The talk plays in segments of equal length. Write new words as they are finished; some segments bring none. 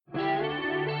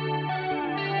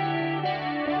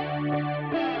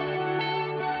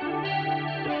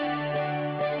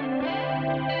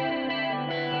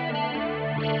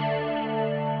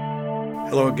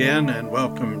Hello again, and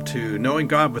welcome to Knowing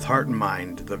God with Heart and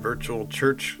Mind, the virtual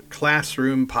church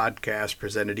classroom podcast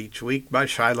presented each week by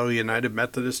Shiloh United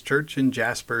Methodist Church in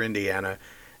Jasper, Indiana,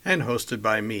 and hosted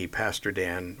by me, Pastor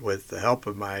Dan, with the help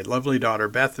of my lovely daughter,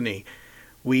 Bethany.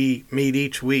 We meet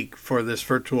each week for this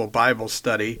virtual Bible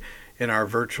study in our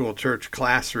virtual church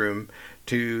classroom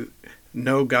to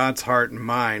know God's heart and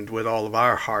mind with all of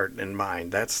our heart and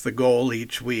mind. That's the goal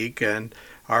each week, and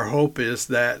our hope is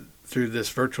that through this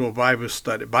virtual Bible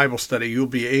study, you'll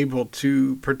be able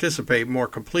to participate more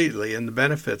completely in the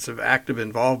benefits of active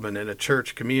involvement in a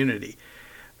church community.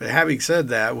 But having said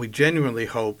that, we genuinely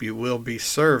hope you will be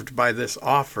served by this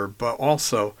offer, but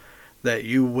also that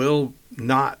you will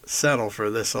not settle for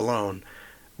this alone.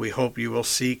 We hope you will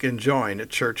seek and join a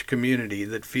church community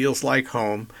that feels like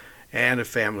home and a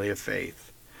family of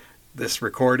faith. This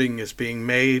recording is being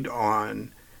made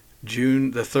on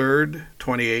June the 3rd,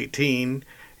 2018,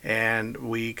 and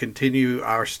we continue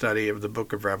our study of the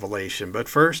book of Revelation. But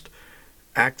first,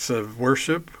 acts of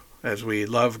worship as we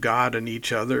love God and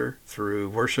each other through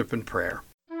worship and prayer.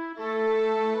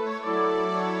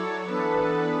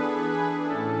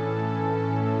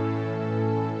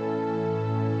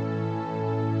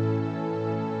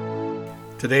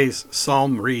 Today's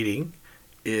psalm reading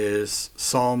is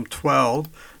Psalm 12.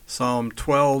 Psalm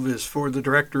 12 is for the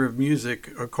director of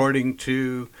music according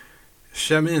to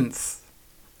Sheminth,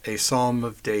 a psalm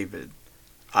of David.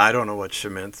 I don't know what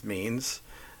Sheminth means.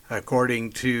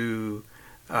 According to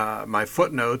my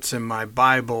footnotes in my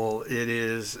Bible, it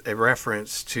is a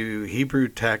reference to Hebrew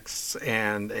texts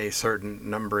and a certain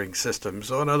numbering system.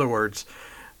 So in other words,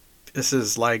 this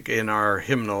is like in our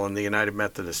hymnal in the United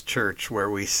Methodist Church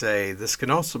where we say this can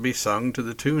also be sung to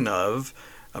the tune of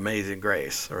Amazing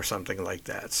Grace or something like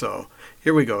that. So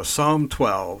here we go, Psalm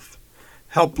 12.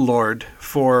 Help, Lord,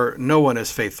 for no one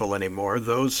is faithful anymore.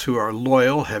 Those who are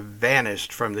loyal have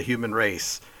vanished from the human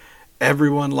race.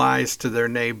 Everyone lies to their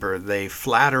neighbor. They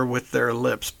flatter with their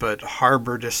lips, but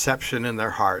harbor deception in their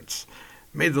hearts.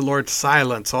 May the Lord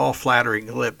silence all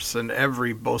flattering lips and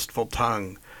every boastful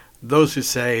tongue. Those who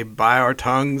say, by our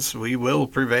tongues we will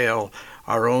prevail,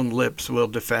 our own lips will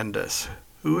defend us.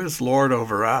 Who is Lord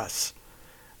over us?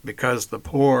 Because the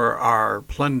poor are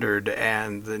plundered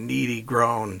and the needy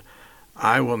groan,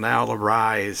 I will now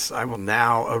arise,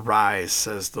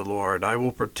 says the Lord. I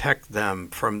will protect them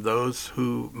from those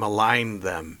who malign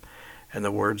them. And the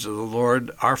words of the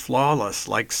Lord are flawless,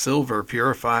 like silver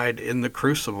purified in the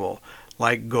crucible,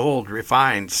 like gold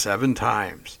refined 7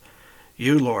 times.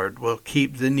 You, Lord, will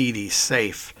keep the needy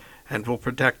safe and will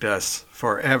protect us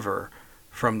forever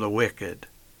from the wicked,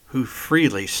 who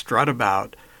freely strut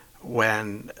about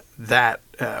when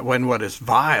what is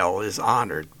vile is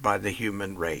honored by the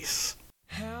human race.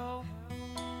 Help,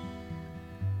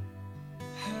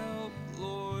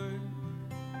 Lord,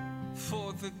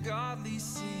 for the godly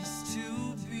cease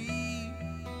to be,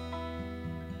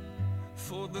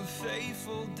 for the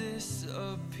faithful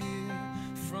disappear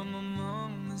from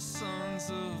among the sons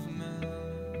of men.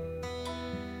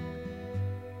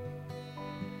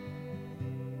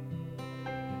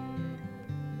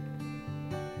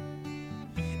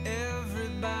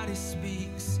 Everybody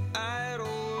speaks idle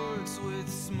words with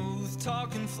smooth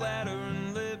talking,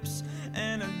 flattering lips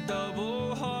and a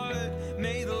double heart.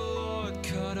 May the Lord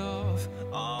cut off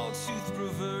all truth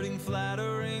perverting,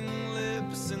 flattering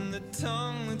lips and the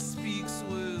tongue that speaks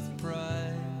with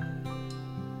pride.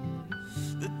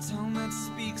 The tongue that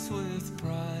speaks with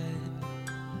pride.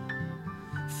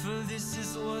 For this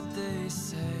is what they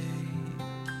say.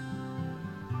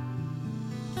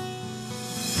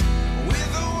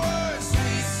 With the words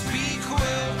we speak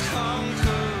we'll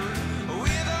conquer.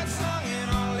 With our tongue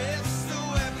and our lips, the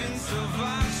weapons of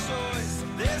our choice.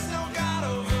 There's no God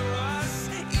over us,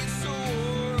 it's a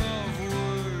war of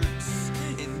words.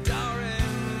 And our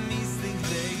enemies think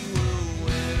they will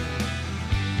win.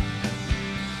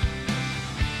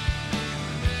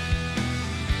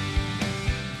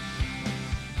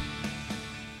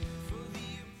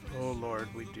 Oh Lord,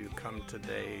 we do come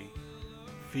today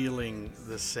feeling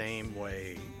the same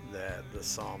way that the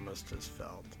psalmist has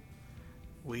felt.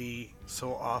 We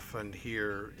so often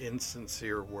hear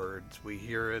insincere words. We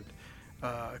hear it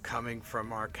coming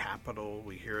from our capital.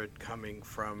 We hear it coming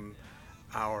from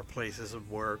our places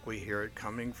of work. We hear it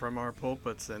coming from our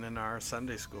pulpits and in our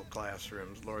Sunday school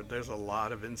classrooms. Lord, there's a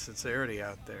lot of insincerity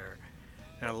out there.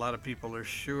 And a lot of people are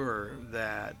sure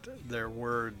that their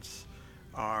words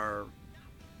are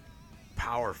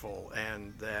powerful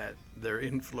and that their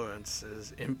influence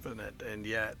is infinite, and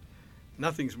yet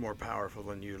nothing's more powerful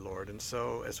than you, Lord. And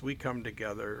so as we come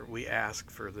together, we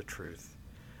ask for the truth.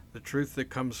 the truth that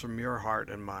comes from your heart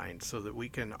and mind, so that we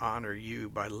can honor you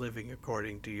by living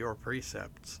according to your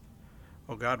precepts.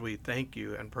 Oh God, we thank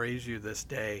you and praise you this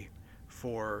day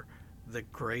for the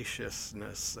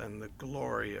graciousness and the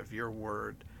glory of your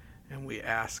word. And we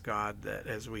ask, God, that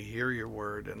as we hear your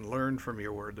word and learn from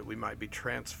your word, that we might be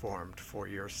transformed for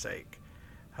your sake.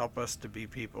 Help us to be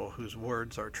people whose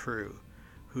words are true,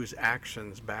 whose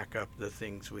actions back up the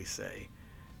things we say.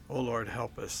 Oh Lord,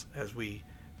 help us as we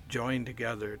join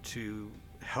together to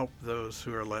help those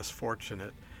who are less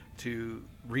fortunate, to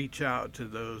reach out to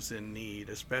those in need,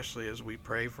 especially as we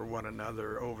pray for one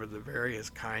another over the various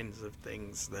kinds of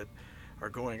things that are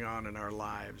going on in our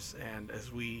lives, and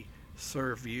as we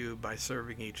serve you by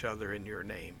serving each other in your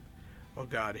name. Oh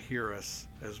God, hear us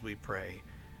as we pray,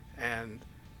 and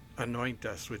anoint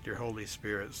us with your Holy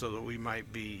Spirit so that we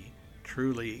might be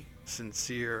truly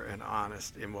sincere and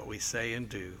honest in what we say and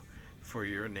do for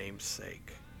your name's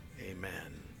sake.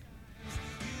 Amen.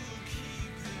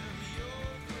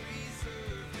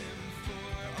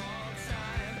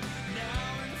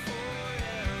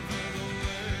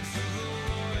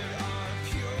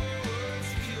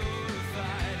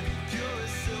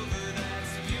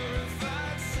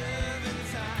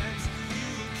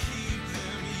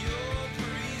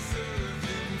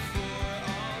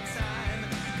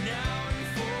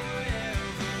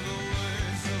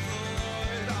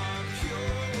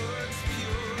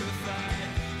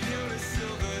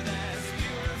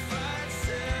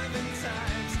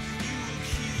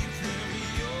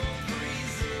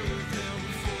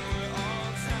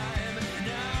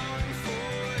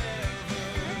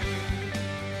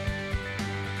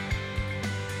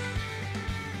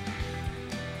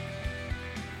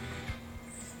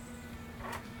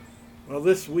 Well,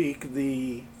 this week,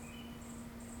 the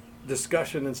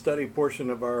discussion and study portion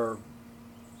of our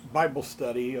Bible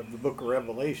study of the book of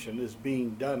Revelation is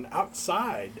being done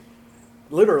outside,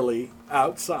 literally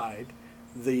outside,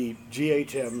 the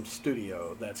GHM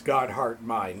studio. That's God, Heart,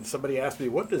 Mind. Somebody asked me,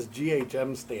 what does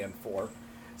GHM stand for?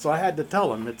 So I had to tell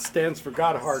them it stands for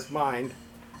God, Heart, Mind,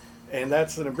 and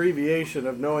that's an abbreviation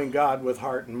of knowing God with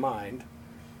heart and mind.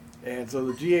 And so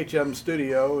the GHM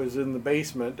studio is in the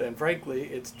basement, and frankly,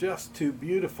 it's just too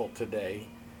beautiful today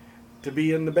to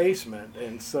be in the basement.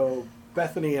 And so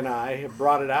Bethany and I have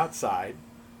brought it outside,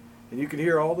 and you can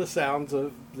hear all the sounds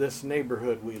of this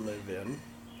neighborhood we live in.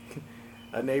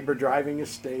 A neighbor driving a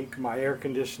steak, my air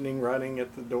conditioning running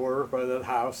at the door by the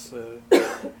house,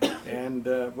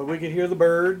 but we can hear the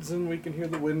birds and we can hear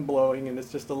the wind blowing, and it's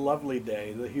just a lovely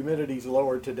day. The humidity's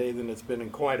lower today than it's been in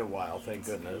quite a while, thank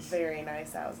goodness. Very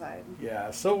nice outside.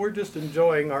 Yeah, so we're just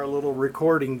enjoying our little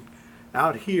recording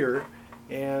out here,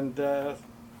 and the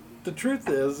truth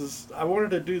is I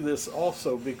wanted to do this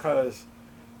also because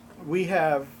we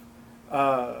have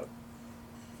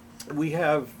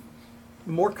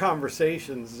more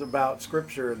conversations about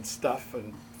scripture and stuff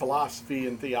and philosophy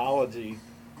and theology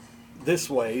this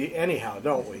way anyhow,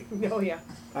 don't we? Oh, yeah.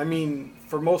 I mean,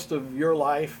 for most of your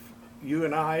life, you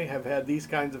and I have had these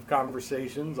kinds of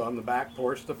conversations on the back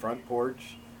porch, the front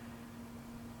porch,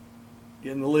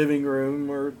 in the living room,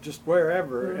 or just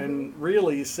wherever. Mm-hmm. And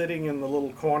really, sitting in the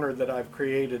little corner that I've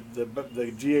created, the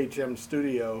GHM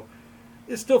studio,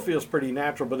 it still feels pretty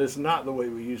natural, but it's not the way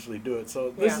we usually do it.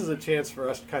 So this is a chance for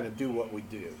us to kind of do what we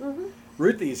do. Mm-hmm.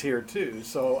 Ruthie's here too,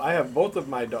 so I have both of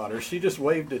my daughters. She just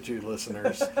waved at you,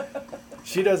 listeners.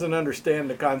 She doesn't understand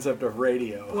the concept of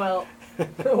radio. Well,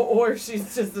 or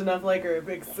she's just enough like her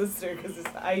big sister, because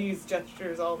I use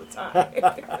gestures all the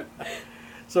time.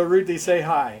 So Ruthie, say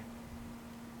hi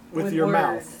with your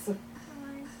words. mouth.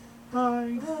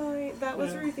 Hi. Hi, that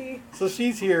was Ruthie. So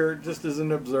she's here just as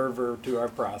an observer to our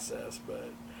process. But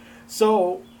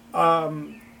so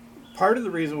part of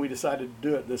the reason we decided to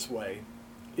do it this way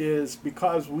is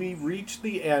because we reached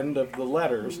the end of the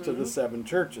letters to the 7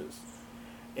 churches.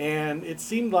 And it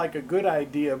seemed like a good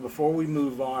idea before we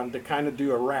move on to kind of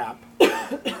do a wrap.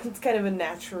 It's kind of a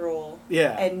natural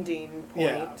ending point.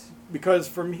 Yeah, because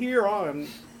from here on,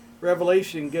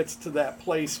 Revelation gets to that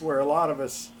place where a lot of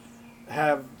us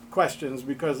have questions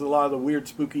because a lot of the weird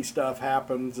spooky stuff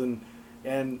happens, and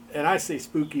I say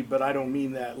spooky, but I don't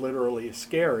mean that literally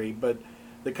scary, but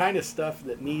the kind of stuff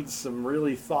that needs some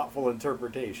really thoughtful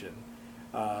interpretation.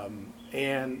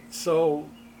 And so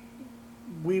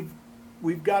we've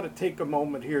got to take a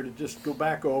moment here to just go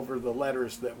back over the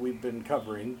letters that we've been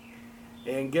covering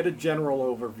and get a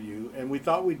general overview, and we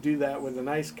thought we'd do that with a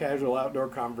nice casual outdoor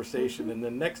conversation, and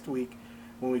then next week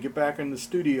when we get back in the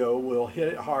studio we'll hit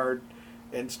it hard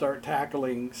and start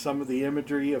tackling some of the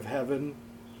imagery of heaven,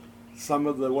 some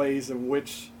of the ways in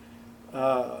which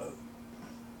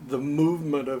the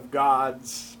movement of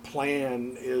God's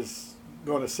plan is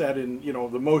going to set in,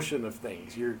 the motion of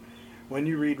things. When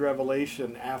you read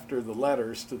Revelation after the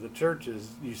letters to the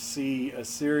churches, you see a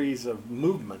series of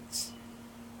movements.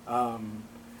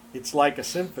 It's like a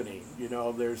symphony.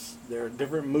 There are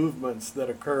different movements that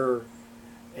occur,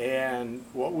 and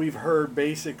what we've heard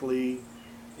basically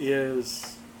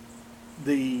is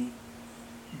the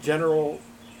general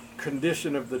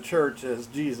condition of the church as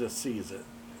Jesus sees it.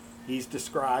 He's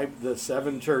described the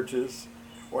 7 churches,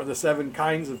 or the 7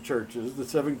 kinds of churches, the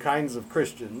 7 kinds of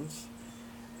Christians,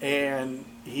 and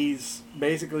he's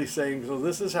basically saying, so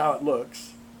this is how it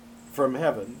looks from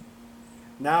heaven.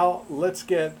 Now let's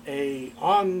get a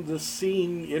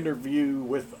on-the-scene interview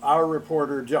with our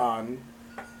reporter John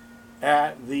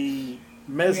at the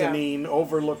mezzanine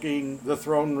overlooking the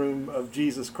throne room of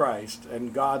Jesus Christ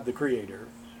and God the Creator,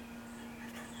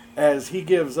 as he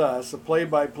gives us a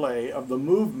play-by-play of the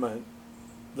movement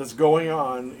that's going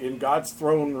on in God's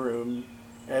throne room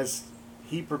as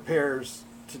he prepares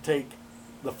to take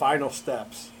the final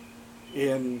steps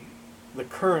in the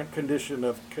current condition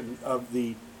of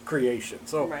the creation.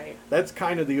 So Right. that's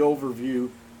kind of the overview,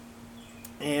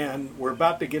 and we're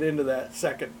about to get into that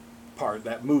second part,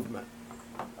 that movement.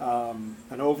 An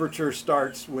overture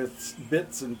starts with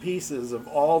bits and pieces of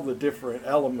all the different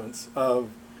elements of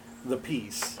the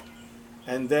piece,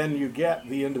 and then you get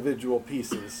the individual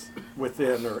pieces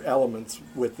within, or elements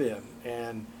within,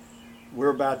 and we're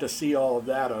about to see all of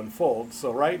that unfold.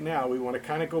 So right now we want to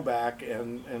kind of go back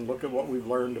and look at what we've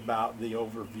learned about the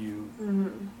overview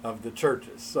of the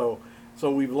churches. So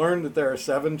we've learned that there are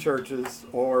 7 churches,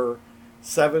 or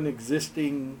 7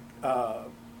 existing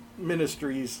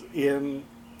ministries in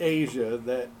Asia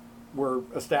that were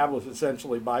established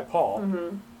essentially by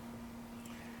Paul,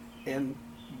 and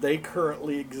they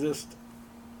currently exist.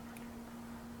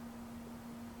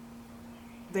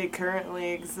 They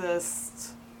currently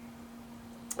exist.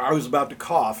 I was about to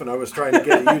cough, and I was trying to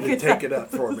get you to take it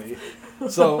up for me.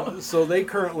 So they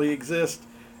currently exist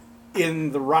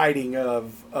in the writing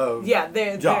of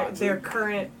Yeah, John. they're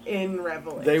current in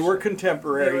Revelation. They were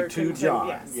contemporary to John.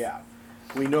 Yes. Yeah,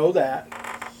 we know that.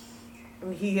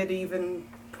 And he had even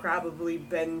probably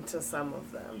been to some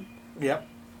of them. Yep.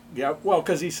 Well,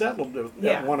 because he settled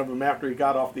at one of them after he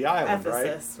got off the island,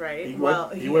 Ephesus, right?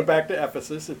 He went back to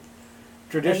Ephesus.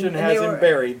 Tradition and has they him were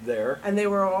buried there. And they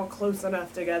were all close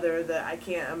enough together that I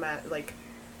can't imagine, like,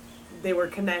 they were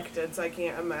connected, so I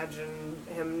can't imagine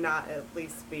him not at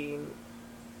least being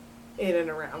in and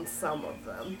around some of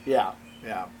them. Yeah.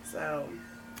 So,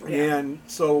 yeah. And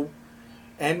so,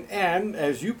 and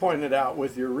as you pointed out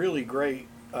with your really great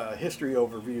history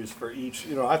overviews for each,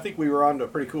 I think we were on to a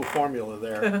pretty cool formula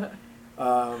there.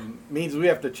 Means we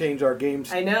have to change our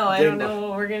games. I know. I don't know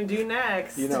what we're gonna do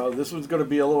next. This one's going to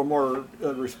be a little more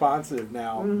responsive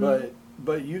now,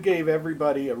 but you gave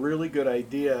everybody a really good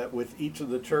idea with each of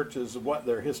the churches of what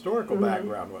their historical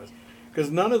background was, because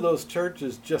none of those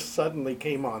churches just suddenly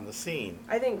came on the scene.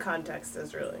 I think context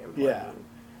is really important. Yeah,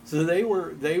 so they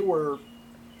were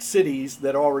cities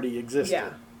that already existed.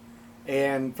 Yeah.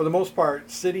 And for the most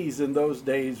part, cities in those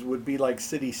days would be like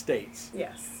city-states.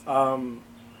 Yes.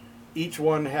 Each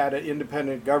one had an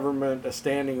independent government, a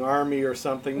standing army or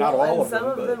something. Not Well, all and of them. some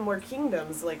of but them were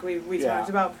kingdoms. Like we Yeah. talked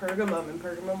about Pergamum, and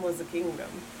Pergamum was a kingdom.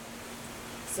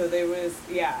 So there was,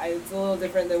 it's a little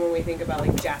different than when we think about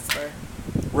like Jasper.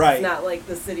 right. It's not like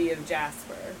the city of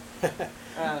Jasper.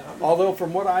 Although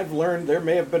from what I've learned, there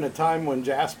may have been a time when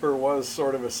Jasper was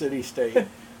sort of a city-state.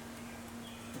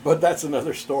 But that's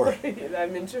another story.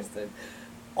 I'm interested.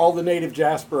 All the native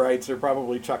Jasperites are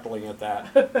probably chuckling at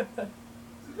that.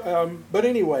 But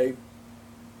anyway,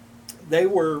 they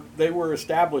were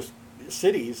established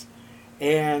cities,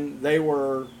 and they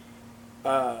were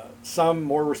some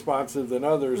more responsive than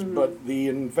others. But the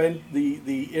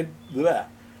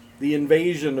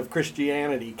invasion of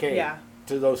Christianity came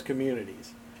to those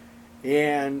communities,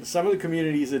 and some of the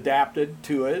communities adapted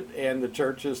to it, and the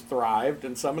churches thrived,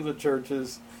 and some of the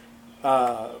churches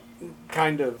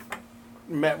kind of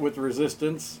met with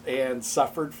resistance and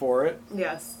suffered for it.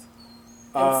 Yes.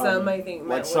 And some, I think,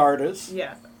 like Sardis.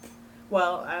 Yeah.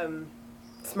 Well,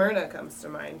 Smyrna comes to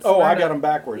mind. Oh, I got them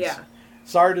backwards. Yeah.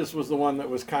 Sardis was the one that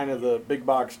was kind of the big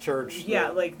box church.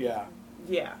 Yeah, Yeah.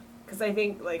 Yeah. Because I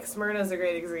think, like, Smyrna's a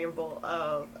great example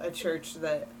of a church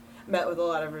that met with a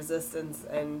lot of resistance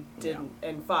and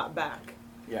and fought back.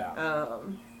 Yeah.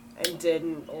 And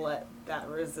didn't let that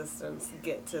resistance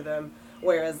get to them.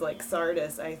 Whereas, like,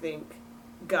 Sardis, I think,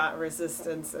 got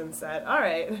resistance and said, all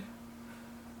right,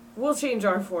 we'll change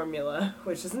our formula,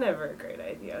 which is never a great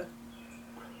idea.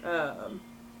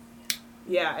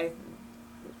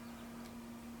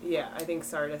 Yeah, I think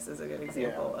Sardis is a good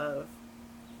example of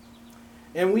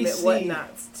And we what see,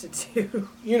 not to do.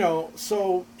 you know,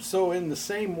 so in the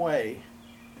same way,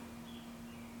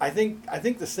 I think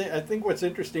what's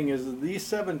interesting is that these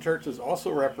 7 churches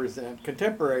also represent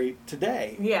contemporary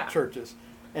today Yeah. churches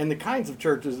and the kinds of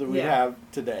churches that we Yeah. have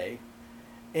today.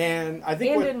 And I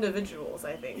think And what, individuals,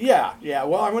 I think. yeah.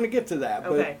 Well, I want to get to that.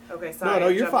 But Okay, sorry. no,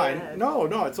 I'm you're jumping fine. ahead.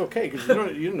 No, it's okay because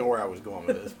you didn't know where I was going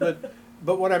with this.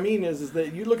 But what I mean is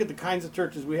that you look at the kinds of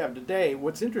churches we have today.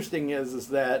 What's interesting is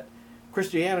that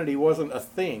Christianity wasn't a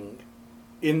thing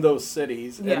in those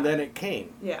cities, Yeah. and then it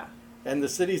came. Yeah. And the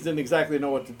cities didn't exactly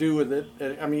know what to do with it.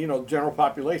 I mean, you know, general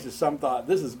population, some thought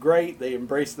this is great. They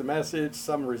embraced the message.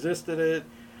 Some resisted it.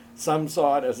 Some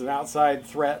saw it as an outside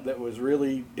threat that was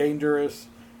really dangerous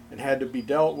and had to be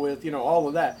dealt with, you know, all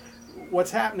of that.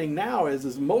 What's happening now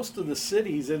is most of the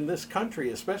cities in this country,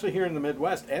 especially here in the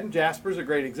Midwest, and Jasper's a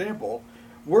great example,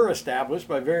 were established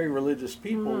by very religious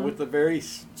people with a very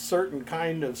certain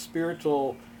kind of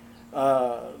spiritual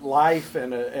life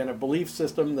and a belief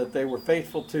system that they were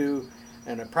faithful to,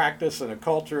 and a practice and a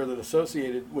culture that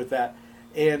associated with that.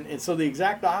 And so the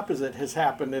exact opposite has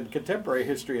happened in contemporary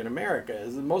history in America,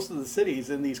 is that most of the cities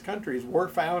in these countries were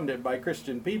founded by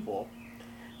Christian people.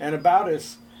 And about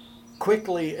as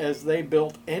quickly as they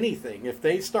built anything, if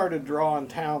they started drawing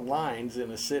town lines in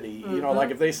a city, you know,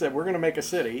 like if they said, we're going to make a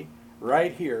city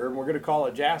right here and we're going to call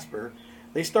it Jasper,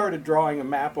 they started drawing a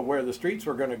map of where the streets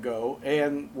were going to go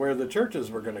and where the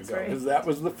churches were going to go, right. because that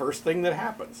was the first thing that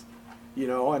happens. You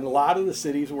know, and a lot of the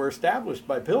cities were established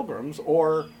by pilgrims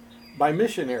or by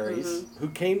missionaries who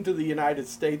came to the United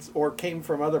States or came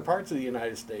from other parts of the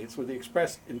United States with the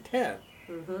express intent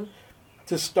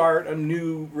to start a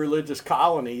new religious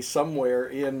colony somewhere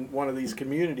in one of these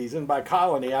communities. And by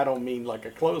colony, I don't mean like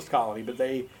a closed colony, but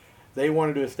they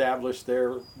wanted to establish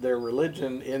their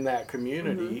religion in that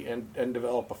community and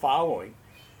develop a following.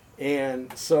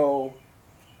 And so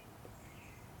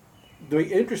the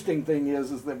interesting thing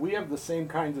is that we have the same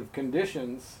kinds of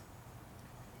conditions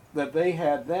that they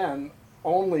had then,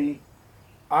 only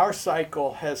our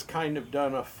cycle has kind of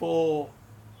done a full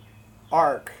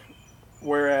arc,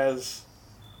 whereas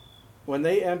when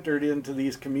they entered into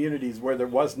these communities where there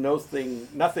was nothing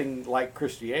like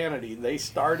Christianity, they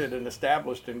started and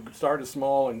established and started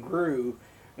small and grew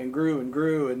and grew and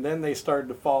grew, and then they started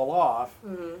to fall off.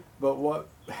 But what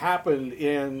happened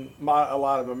in a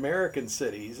lot of American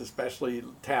cities, especially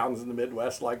towns in the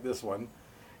Midwest like this one,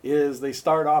 is they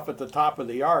start off at the top of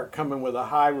the arc, coming with a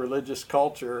high religious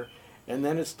culture, and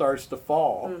then it starts to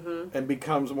fall and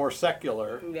becomes more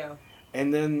secular. Yeah.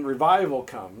 And then revival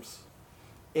comes.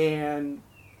 And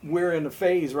we're in a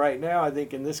phase right now, I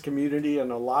think, in this community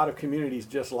and a lot of communities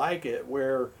just like it,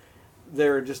 where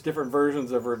there are just different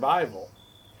versions of revival.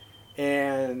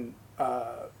 And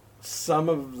some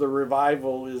of the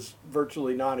revival is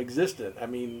virtually non-existent. I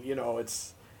mean, you know,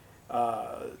 it's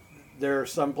there are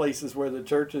some places where the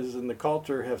churches and the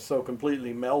culture have so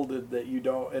completely melded that you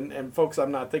don't, and folks,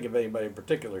 I'm not thinking of anybody in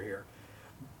particular here.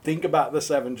 Think about the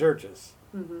 7 churches.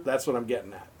 That's what I'm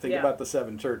getting at. Think about the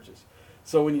 7 churches.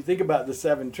 So when you think about the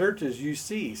 7 churches, you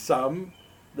see some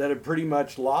that have pretty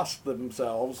much lost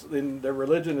themselves, and their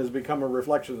religion has become a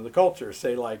reflection of the culture,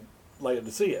 say like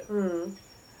Laodicea.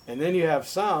 And then you have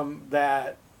some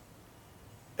that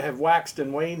have waxed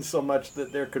and waned so much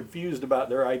that they're confused about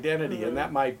their identity, and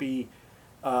that might be,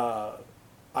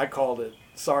 I called it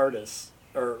Sardis,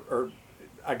 or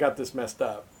I got this messed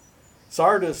up.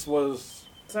 Sardis was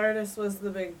the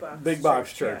big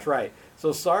box church, yeah. right.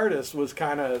 So Sardis was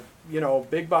kind of, you know,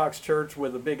 big box church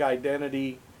with a big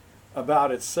identity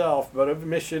about itself, but a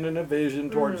mission and a vision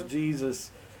towards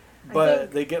Jesus.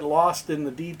 But they get lost in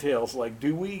the details, like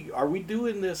are we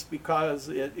doing this because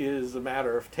it is a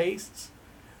matter of tastes,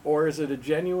 or is it a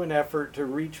genuine effort to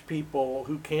reach people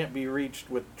who can't be reached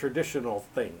with traditional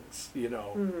things, you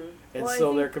know? And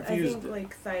so they're confused. I think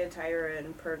like Thyatira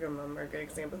and Pergamum are good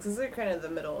examples because they're kind of the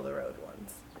middle of the road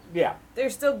ones. Yeah. They're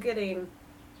still getting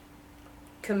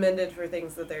commended for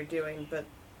things that they're doing, but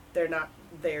they're not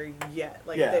there yet.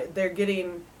 Like they're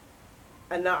getting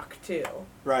a knock too.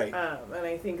 Right. And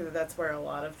I think that's where a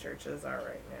lot of churches are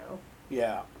right now.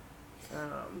 Yeah.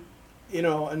 You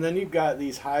know, and then you've got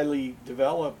these highly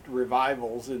developed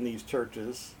revivals in these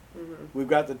churches. We've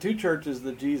got the 2 churches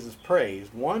that Jesus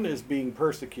praised. One is being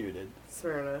persecuted.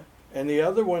 Smyrna. And the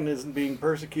other one isn't being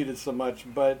persecuted so much,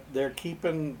 but they're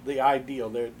keeping the ideal.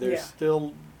 They're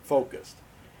still focused.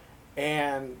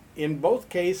 And in both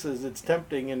cases, it's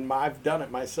tempting, and I've done it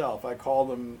myself. I call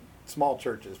them small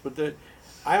churches. But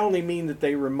I only mean that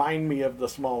they remind me of the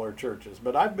smaller churches.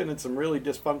 But I've been in some really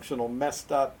dysfunctional,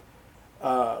 messed up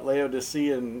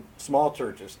Laodicean small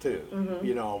churches too. Mhm.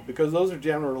 You know, because those are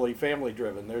generally family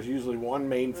driven. There's usually one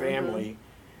main family,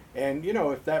 and you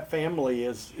know, if that family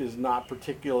is not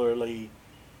particularly,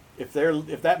 if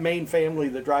that main family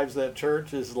that drives that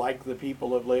church is like the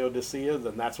people of Laodicea,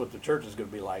 then that's what the church is going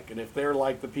to be like. And if they're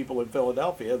like the people in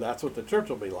Philadelphia, that's what the church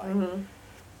will be like. Mhm.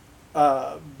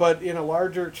 But in a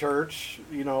larger church,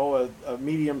 you know, a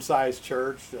medium-sized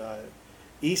church,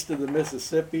 east of the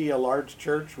Mississippi, a large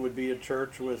church would be a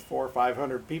church with 400 or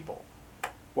 500 people.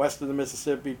 West of the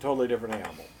Mississippi, totally different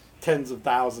animal. Tens of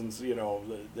thousands, you know,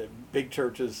 the big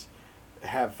churches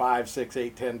have 5, 6,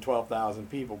 8, 10, 12,000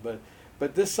 people.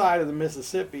 But this side of the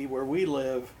Mississippi where we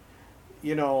live,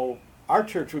 you know, our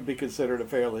church would be considered a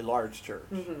fairly large church.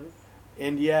 Mhm.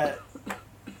 And yet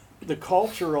the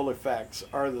cultural effects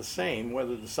are the same, no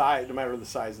matter the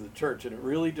size of the church. And it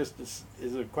really just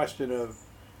is a question of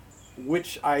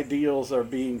which ideals are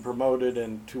being promoted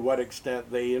and to what extent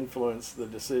they influence the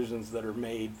decisions that are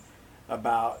made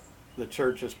about the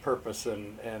church's purpose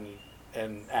and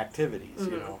activities,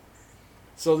 you know.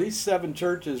 So these 7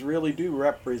 churches really do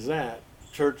represent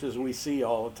churches we see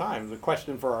all the time. The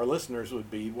question for our listeners would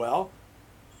be, well,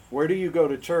 where do you go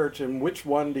to church and which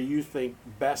one do you think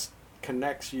best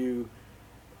connects you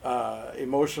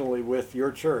emotionally with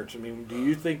your church? I mean, do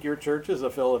you think your church is a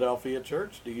Philadelphia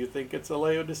church? Do you think it's a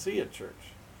Laodicea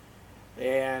church?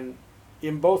 And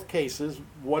in both cases,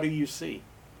 what do you see?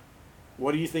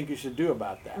 What do you think you should do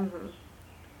about that? Mhm.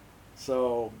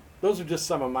 So those are just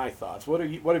some of my thoughts. What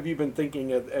have you been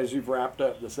thinking as you've wrapped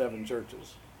up the 7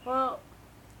 churches? Well,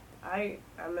 I'm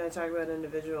going to talk about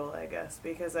individual, I guess,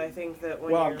 because I think that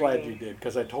when Well, you're I'm glad reading, you did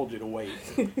because I told you to wait.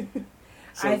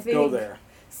 So I go think- there.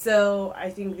 So I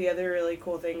think the other really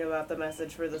cool thing about the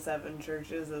message for the 7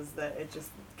 churches is that it just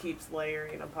keeps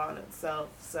layering upon itself.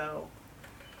 So,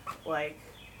 like,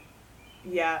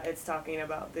 yeah, it's talking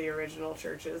about the original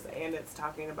churches and it's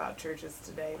talking about churches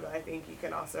today, but I think you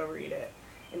can also read it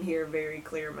and hear a very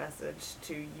clear message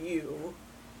to you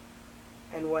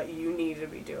and what you need to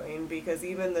be doing. Because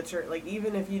even the church, like,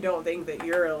 even if you don't think that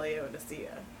you're a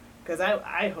Laodicea, because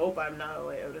I hope I'm not a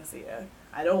Laodicea.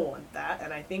 I don't want that,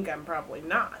 and I think I'm probably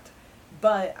not.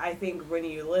 But I think when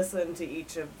you listen to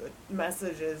each of the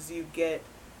messages, you get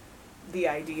the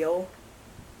ideal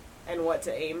and what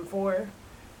to aim for,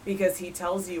 because he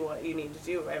tells you what you need to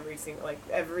do every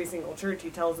single church. He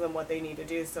tells them what they need to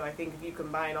do. So I think if you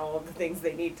combine all of the things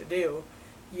they need to do,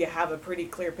 you have a pretty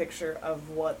clear picture of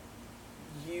what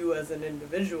you as an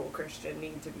individual Christian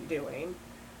need to be doing.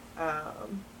 Do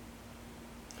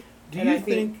And you I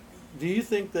think- do you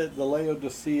think that the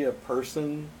Laodicea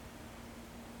person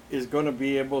is going to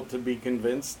be able to be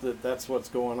convinced that that's what's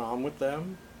going on with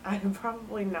them? I'm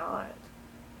probably not.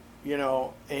 You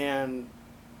know, and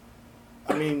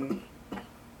I mean,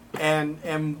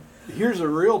 and here's a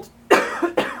real.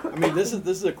 I mean, this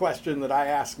is a question that I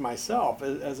ask myself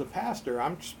as a pastor.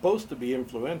 I'm supposed to be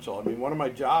influential. I mean, one of my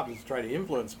jobs is to try to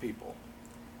influence people,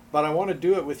 but I want to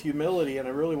do it with humility, and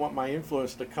I really want my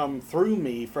influence to come through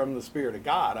me from the Spirit of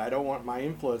God. I don't want my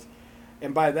influence,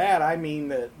 and by that I mean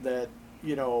that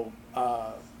you know,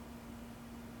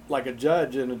 like a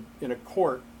judge in a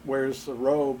court wears a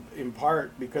robe in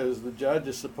part because the judge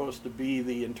is supposed to be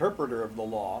the interpreter of the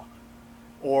law,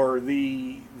 or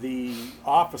the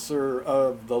officer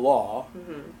of the law,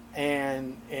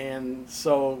 and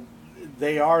so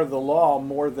they are the law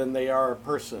more than they are a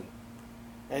person.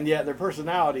 And yet their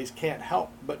personalities can't help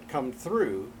but come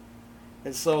through.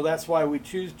 And so that's why we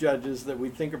choose judges that we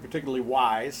think are particularly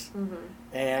wise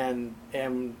and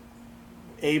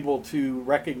able to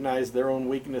recognize their own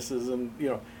weaknesses. And, you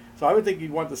know, so I would think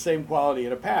you'd want the same quality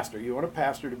in a pastor. You want a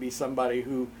pastor to be somebody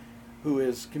who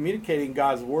is communicating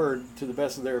God's word to the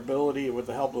best of their ability and with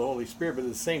the help of the Holy Spirit, but at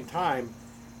the same time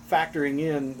factoring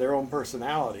in their own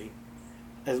personality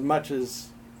as much as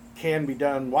can be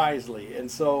done wisely.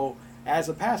 And so as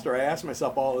a pastor, I ask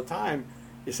myself all the time,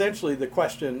 essentially the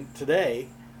question today,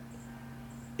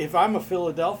 if I'm a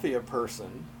Philadelphia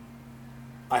person,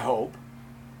 I hope,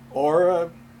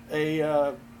 or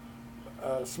a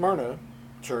Smyrna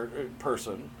church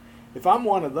person, if I'm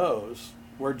one of those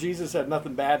where Jesus had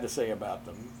nothing bad to say about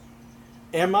them,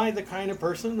 am I the kind of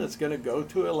person that's going to go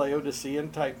to a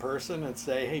Laodicean type person and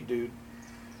say, hey dude,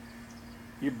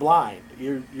 you're blind,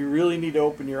 you really need to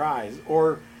open your eyes?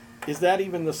 Or is that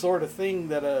even the sort of thing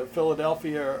that a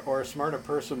Philadelphia or a Smyrna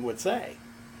person would say?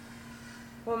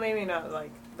 Well, maybe not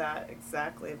like that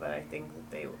exactly, but I think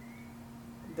that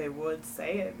they would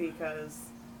say it because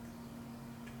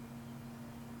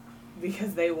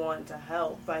they want to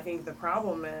help. I think the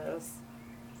problem is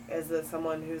is that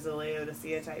someone who's a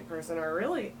Laodicea type person, or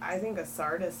really, I think a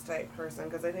Sardis type person,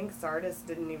 because I think Sardis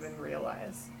didn't even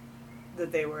realize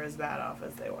that they were as bad off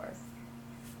as they were.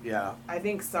 Yeah. I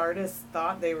think Sardis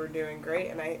thought they were doing great,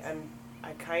 and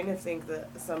I kind of think that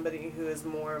somebody who is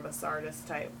more of a Sardis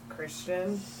type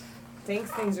Christian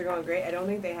thinks things are going great. I don't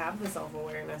think they have the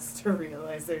self-awareness to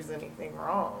realize there's anything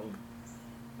wrong.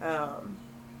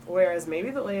 Whereas maybe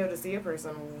the Laodicea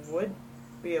person would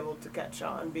be able to catch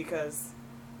on, because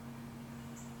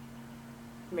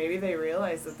maybe they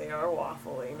realize that they are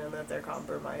waffling and that they're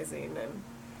compromising.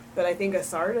 But I think a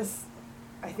Sardis,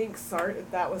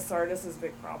 that was Sardis's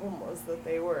big problem, was that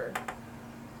they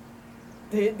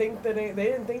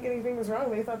didn't think anything was wrong.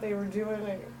 They thought they were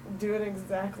doing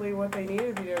exactly what they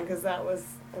needed to be doing, because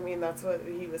that's what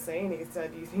he was saying. He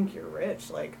said, "You think you're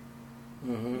rich, like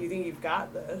you think you've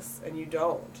got this, and you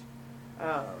don't."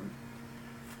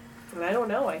 And I don't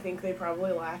know. I think they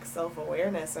probably lack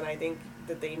self-awareness, and I think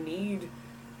that they need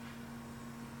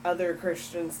other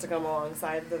Christians to come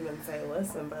alongside them and say,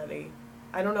 "Listen, buddy."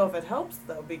 I don't know if it helps,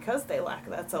 though, because they lack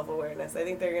that self-awareness. I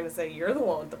think they're going to say, "You're the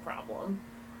one with the problem."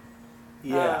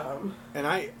 Yeah. And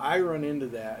I run into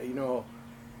that. You know,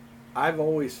 I've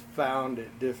always found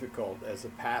it difficult as a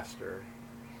pastor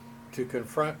to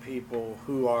confront people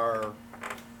who are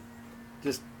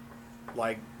just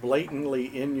like blatantly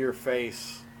in your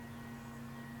face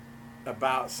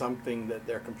about something that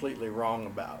they're completely wrong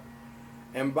about.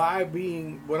 And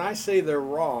when I say they're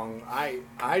wrong,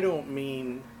 I don't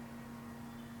mean,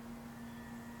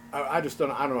 I don't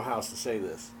know how else to say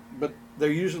this, but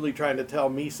they're usually trying to tell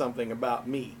me something about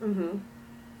me.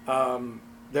 Mm-hmm.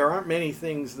 There aren't many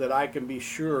things that I can be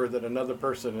sure that another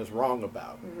person is wrong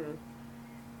about. Mm-hmm.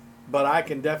 But I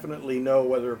can definitely know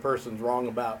whether a person's wrong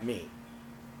about me.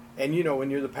 And you know, when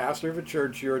you're the pastor of a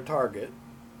church, you're a target.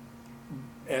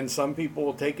 And some people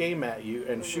will take aim at you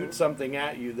and shoot something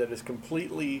at you that is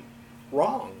completely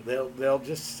wrong. They'll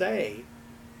just say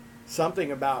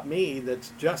something about me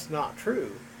that's just not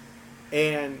true.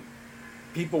 And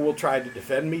people will try to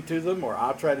defend me to them, or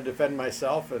I'll try to defend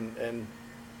myself, and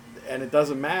it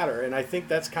doesn't matter. And I think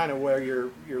that's kind of where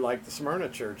you're like the Smyrna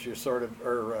church. You're sort of,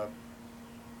 or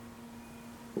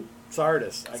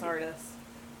Sardis. Sardis.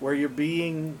 Where you're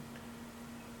being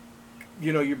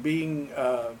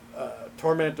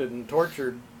tormented and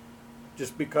tortured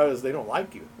just because they don't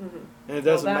like you. Mm-hmm. And it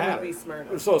doesn't that matter. Would be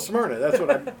Smyrna. So Smyrna, that's what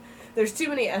I'm... There's too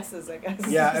many S's, I guess.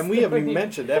 Yeah, and we haven't even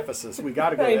mentioned Ephesus. We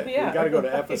got to go. Right, We yeah. got to go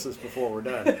to Ephesus before we're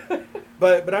done.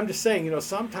 But I'm just saying, you know,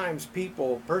 sometimes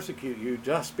people persecute you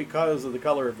just because of the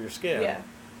color of your skin, Yeah.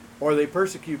 or they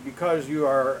persecute because you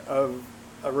are of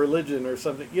a religion or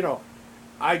something. You know,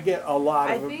 I get a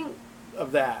lot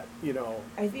of that. You know,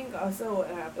 I think also what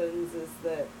happens is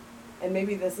that, and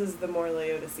maybe this is the more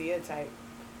Laodicea type,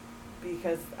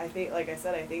 because I think, like I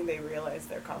said, I think they realize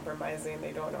they're compromising.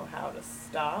 They don't know how to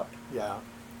stop. yeah,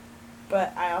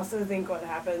 But I also think what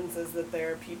happens is that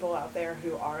there are people out there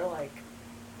who are like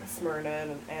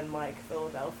Smyrna and like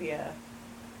Philadelphia,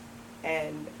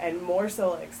 and more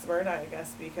so like Smyrna, I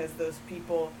guess, because those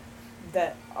people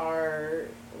that are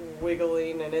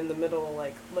wiggling and in the middle,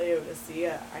 like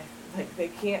Laodicea, they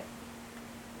can't.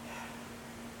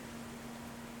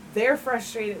 They're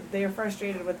frustrated. They're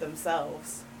frustrated with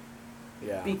themselves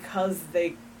yeah, because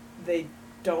they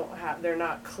don't have. They're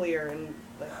not clear,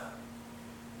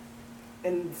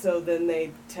 and so then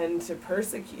they tend to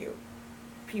persecute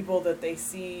people that they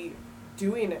see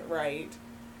doing it right,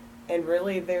 and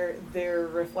really they're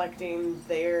reflecting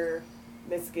their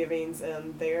misgivings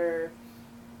and their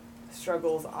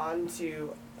struggles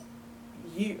onto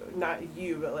you, not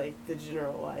you, but like the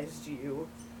generalized you,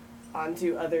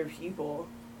 onto other people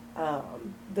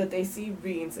that they see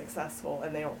being successful,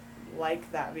 and they don't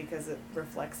like that because it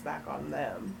reflects back on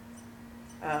them.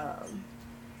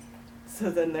 So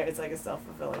then it's like a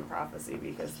self-fulfilling prophecy,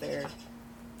 because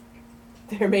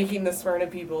they're making the Smyrna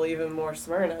people even more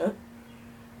Smyrna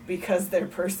because they're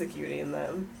persecuting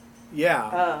them.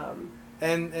 yeah.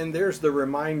 And there's the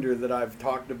reminder that I've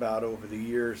talked about over the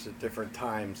years at different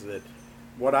times, that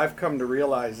what I've come to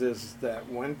realize is that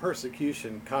when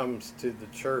persecution comes to the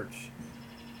church,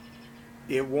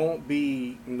 it won't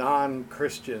be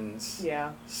non-Christians,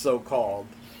 Yeah. so-called,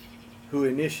 who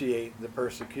initiate the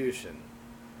persecution.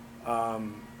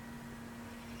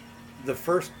 The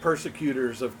first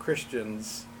persecutors of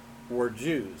Christians were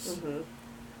Jews. Mm-hmm.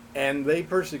 And they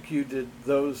persecuted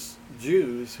those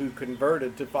Jews who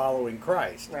converted to following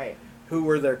Christ, Right. who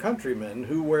were their countrymen,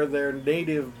 who were their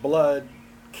native blood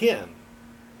kin.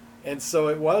 And so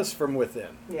it was from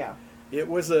within. Yeah. It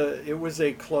was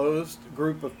a closed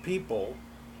group of people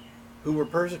who were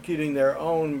persecuting their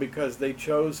own because they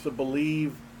chose to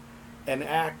believe and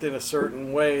act in a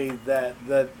certain way that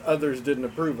others didn't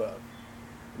approve of.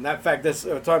 And that fact,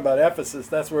 we're talking about Ephesus,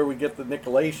 that's where we get the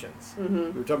Nicolaitans.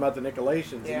 We were talking about the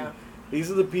Nicolaitans. Yeah. And these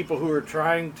are the people who are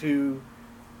trying to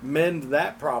mend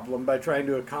that problem by trying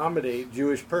to accommodate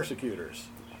Jewish persecutors.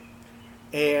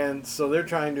 And so they're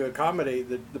trying to accommodate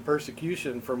the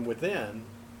persecution from within.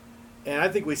 And I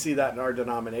think we see that in our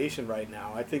denomination right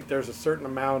now. I think there's a certain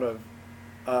amount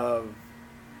of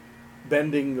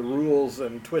bending the rules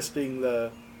and twisting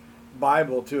the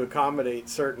Bible to accommodate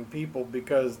certain people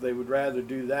because they would rather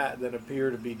do that than appear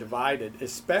to be divided,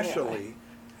 especially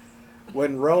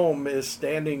when Rome is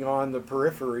standing on the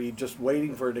periphery just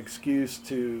waiting for an excuse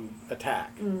to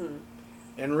attack.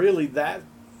 And really that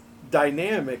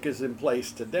dynamic is in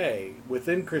place today.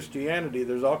 Within Christianity,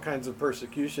 there's all kinds of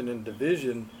persecution and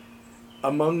division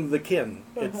among the kin.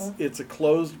 It's a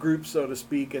closed group, so to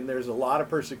speak, and there's a lot of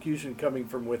persecution coming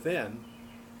from within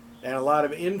and a lot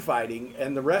of infighting,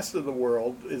 and the rest of the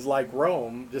world is like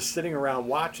Rome, just sitting around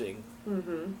watching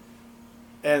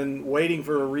and waiting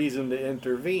for a reason to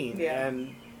intervene. Yeah.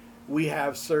 And we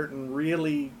have certain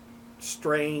really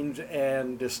strange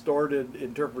and distorted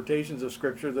interpretations of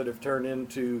Scripture that have turned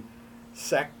into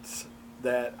sects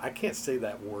that, I can't say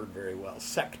that word very well,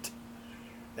 sect.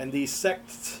 And these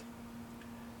sects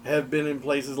have been in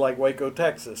places like Waco,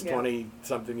 Texas,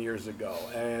 20-something years ago,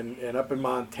 and up in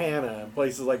Montana and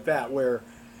places like that, where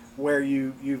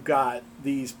you've got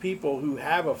these people who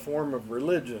have a form of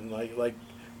religion, like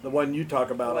the one you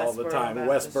talk about all the time,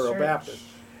 Westboro Baptist.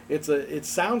 It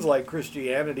sounds like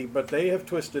Christianity, but they have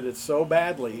twisted it so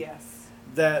badly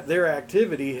that their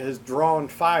activity has drawn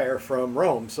fire from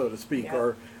Rome, so to speak,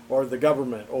 or the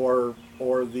government, or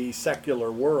the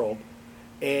secular world,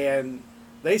 and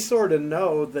they sort of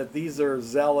know that these are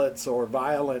zealots or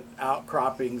violent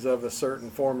outcroppings of a certain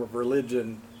form of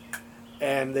religion,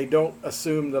 and they don't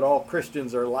assume that all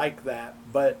Christians are like that.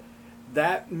 But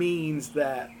that means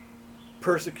that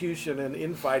persecution and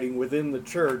infighting within the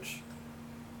church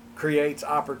creates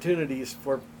opportunities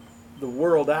for the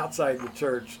world outside the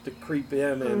church to creep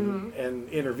in and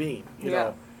intervene, you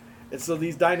know. And so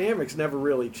these dynamics never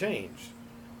really change.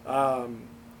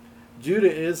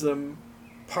 Judaism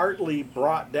partly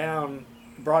brought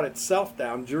itself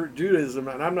down. Judaism,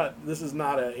 and this is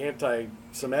not an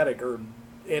anti-Semitic or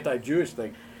anti-Jewish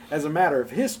thing. As a matter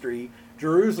of history,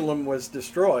 Jerusalem was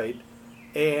destroyed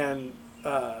and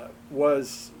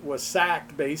was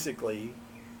sacked basically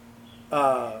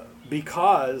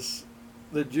because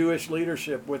the Jewish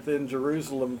leadership within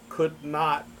Jerusalem could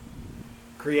not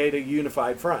create a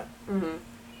unified front.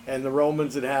 And the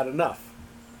Romans had had enough.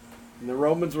 And the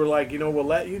Romans were like, we'll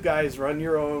let you guys run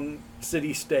your own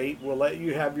city-state. We'll let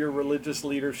you have your religious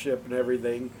leadership and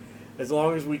everything, as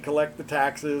long as we collect the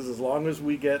taxes, as long as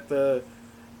we get the,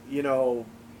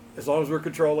 as long as we're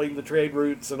controlling the trade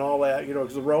routes and all that,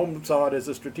 because the Rome saw it as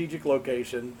a strategic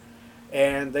location,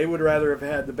 and they would rather have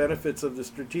had the benefits of the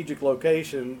strategic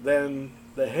location than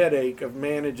the headache of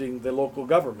managing the local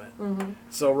government.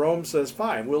 So Rome says,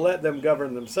 fine, we'll let them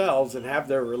govern themselves and have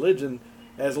their religion,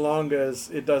 as long as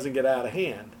it doesn't get out of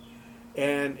hand.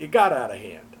 And it got out of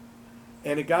hand.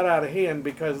 And it got out of hand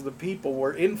because the people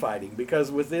were infighting,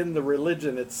 because within the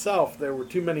religion itself there were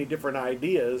too many different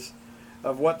ideas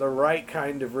of what the right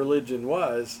kind of religion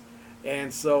was.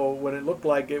 And so when it looked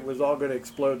like it was all going to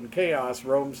explode in chaos,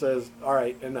 Rome says, all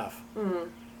right, enough.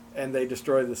 And they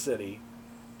destroy the city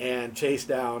and chase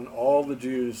down all the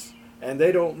Jews. And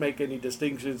they don't make any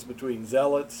distinctions between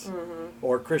zealots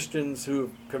or Christians who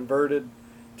have converted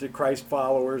to Christ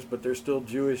followers, but they're still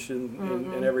Jewish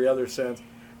in every other sense.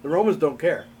 The Romans don't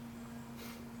care.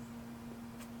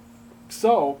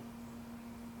 So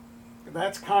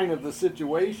that's kind of the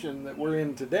situation that we're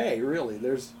in today, really.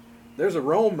 There's a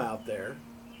Rome out there,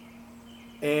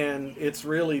 and it's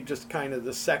really just kind of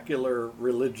the secular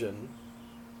religion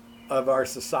of our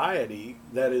society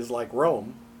that is like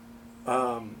Rome.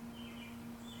 And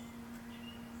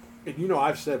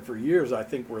I've said for years, I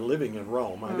think we're living in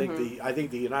Rome. I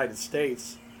think the United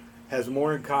States has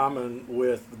more in common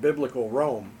with the biblical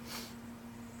Rome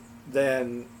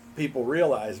than people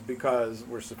realize, because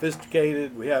we're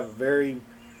sophisticated. We have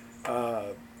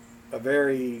a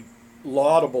very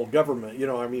laudable government.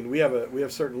 We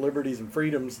have certain liberties and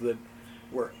freedoms that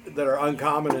are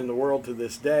uncommon in the world to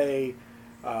this day.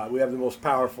 We have the most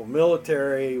powerful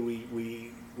military.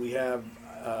 We have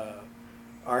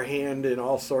our hand in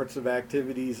all sorts of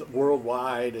activities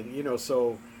worldwide, and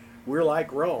so we're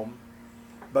like Rome.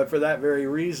 But for that very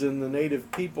reason, the native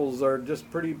peoples are just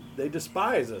they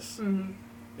despise us.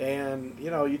 And,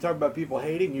 you talk about people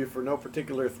hating you for no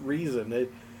particular reason.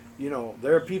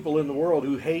 There are people in the world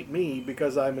who hate me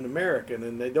because I'm an American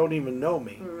and they don't even know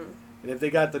me. And if they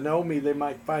got to know me, they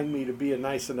might find me to be a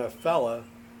nice enough fella.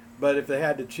 But if they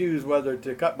had to choose whether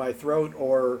to cut my throat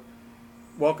or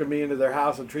welcome me into their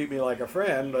house and treat me like a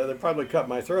friend, they'd probably cut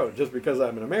my throat just because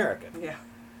I'm an American. Yeah.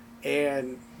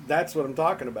 And that's what I'm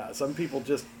talking about. Some people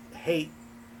just hate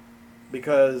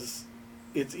because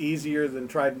it's easier than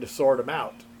trying to sort them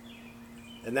out.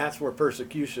 And that's where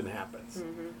persecution happens.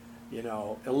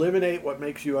 Eliminate what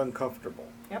makes you uncomfortable.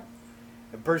 Yep.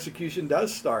 And persecution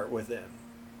does start within.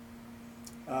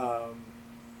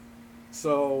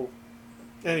 So,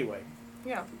 anyway.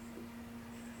 Yeah.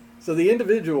 So the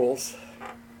individuals.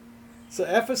 So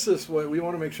Ephesus, we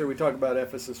want to make sure we talk about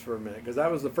Ephesus for a minute, because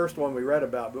that was the first one we read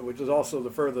about, but which is also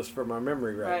the furthest from our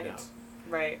memory right now.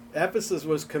 Right. Ephesus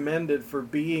was commended for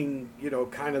being,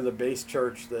 kind of the base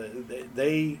church.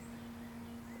 They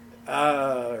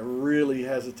really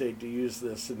hesitate to use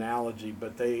this analogy,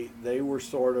 but they were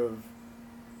sort of,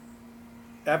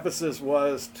 Ephesus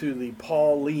was to the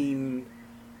Pauline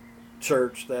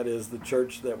church, that is the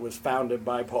church that was founded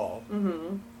by Paul.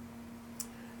 Mm-hmm.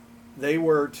 They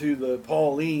were to the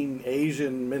Pauline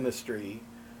Asian ministry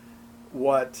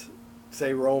what,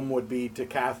 say, Rome would be to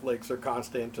Catholics, or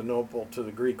Constantinople to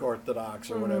the Greek Orthodox,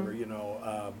 or whatever,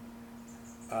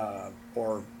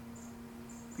 or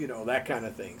that kind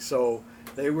of thing. So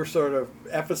they were sort of,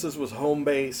 Ephesus was home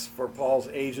base for Paul's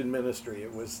Asian ministry.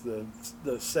 It was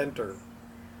the center.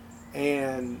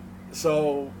 And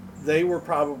so they were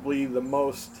probably the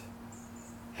most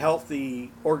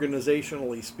healthy,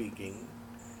 organizationally speaking.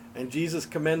 And Jesus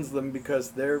commends them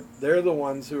because they're the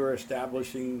ones who are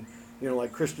establishing,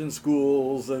 like Christian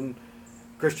schools and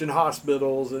Christian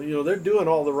hospitals, and they're doing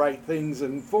all the right things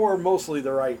and for mostly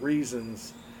the right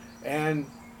reasons. And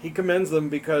he commends them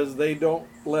because they don't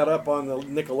let up on the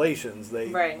Nicolaitans.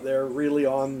 They're really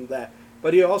on that.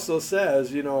 But he also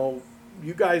says, you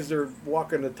guys are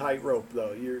walking a tightrope,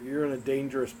 though. You're in a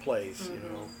dangerous place,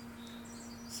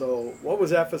 So what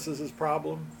was Ephesus's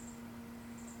problem?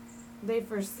 They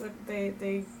forsook.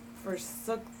 Is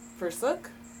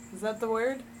that the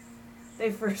word? They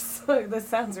forsook. This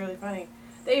sounds really funny.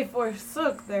 They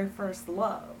forsook their first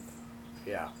love.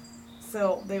 Yeah.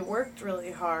 So they worked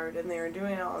really hard and they were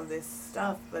doing all of this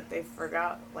stuff, but they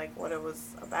forgot what it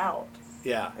was about.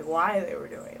 Yeah. Why they were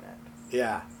doing it.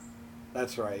 Yeah,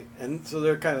 that's right. And so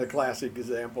they're kind of the classic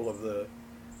example of the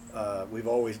we've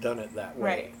always done it that way.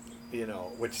 Right.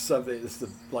 Which something is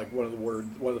one of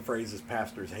the phrases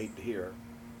pastors hate to hear.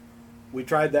 We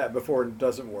tried that before and it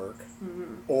doesn't work.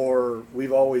 Mm-hmm. Or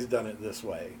we've always done it this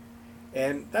way.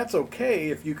 And that's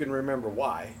okay if you can remember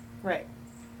why. Right.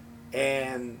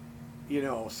 And,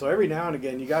 so every now and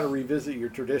again you got to revisit your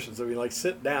traditions. I mean,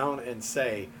 sit down and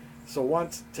say, so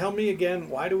tell me again,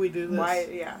 why do we do this? Why,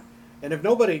 yeah. And if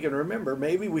nobody can remember,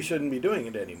 maybe we shouldn't be doing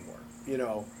it anymore,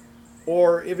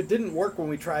 Or if it didn't work when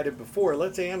we tried it before,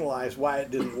 let's analyze why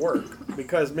it didn't work.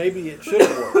 Because maybe it should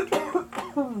have worked.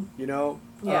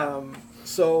 Yeah.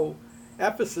 So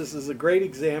Ephesus is a great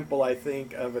example, I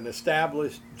think, of an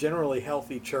established, generally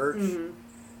healthy church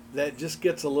that just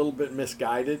gets a little bit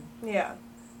misguided. Yeah.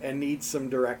 And needs some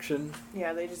direction.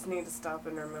 Yeah, they just need to stop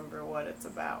and remember what it's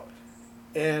about.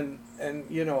 And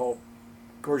of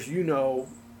course,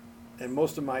 and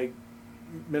most of my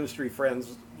ministry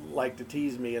friends like to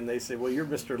tease me, and they say, well, you're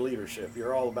Mr. Leadership.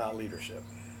 You're all about leadership.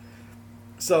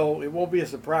 So it won't be a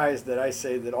surprise that I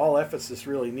say that all Ephesus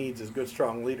really needs is good,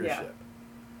 strong leadership.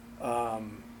 Yeah.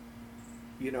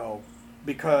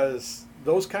 Because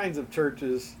those kinds of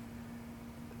churches,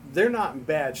 they're not in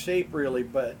bad shape really,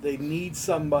 but they need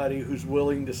somebody who's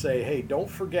willing to say, hey, don't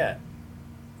forget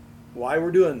why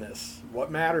we're doing this,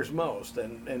 what matters most.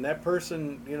 And that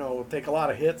person, will take a lot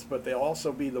of hits, but they'll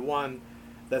also be the one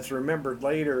that's remembered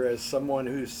later as someone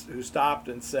who stopped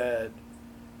and said,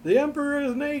 the emperor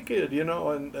is naked, and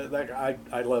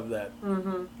I love that,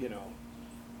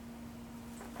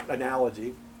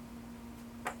 analogy.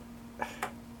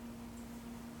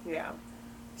 Yeah.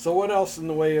 So what else in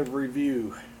the way of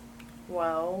review?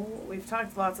 Well, we've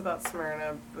talked lots about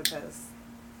Smyrna because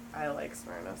I like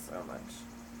Smyrna so much.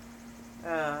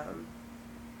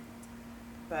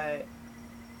 But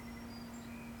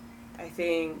I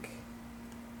think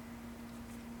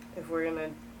if we're going to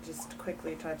just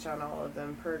quickly touch on all of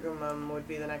them, Pergamum would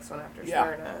be the next one after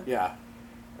Smyrna. Yeah.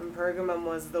 And Pergamum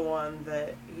was the one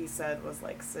that he said was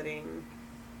sitting.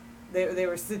 They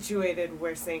were situated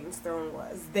where Satan's throne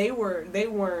was. They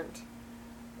weren't.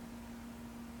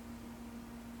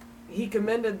 He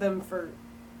commended them for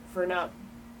not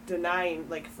denying,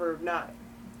 for not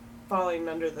falling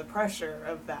under the pressure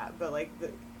of that, but like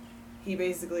he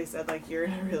basically said like you're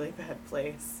in a really bad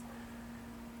place,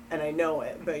 and I know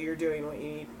it, but you're doing what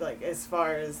you need, like as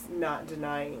far as not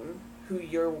denying who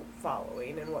you're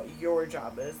following and what your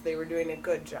job is. They were doing a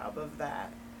good job of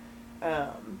that.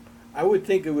 I would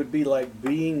think it would be like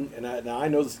being, and I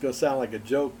know this is going to sound like a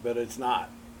joke, but it's not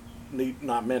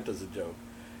meant as a joke.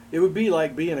 It would be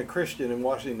like being a Christian in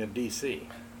Washington, D.C.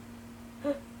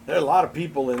 There are a lot of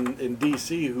people in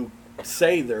D.C. who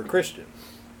say they're Christian.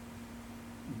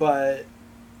 But,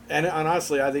 and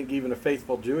honestly, I think even a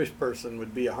faithful Jewish person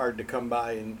would be hard to come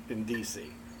by in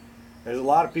D.C. There's a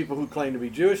lot of people who claim to be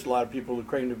Jewish, a lot of people who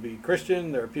claim to be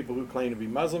Christian, there are people who claim to be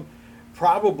Muslim.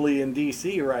 Probably in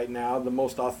D.C. right now, the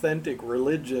most authentic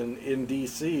religion in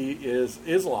D.C. is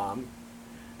Islam.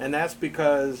 And that's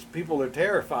because people are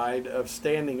terrified of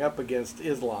standing up against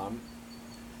Islam.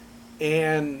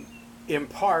 And in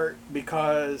part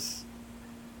because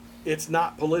it's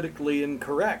not politically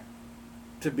incorrect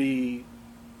to be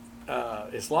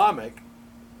Islamic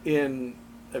in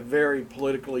a very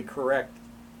politically correct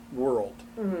world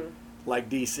like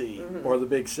D.C. or the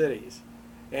big cities.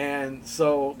 And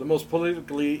so the most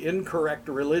politically incorrect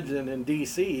religion in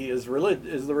D.C. is the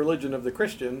religion of the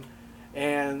Christian,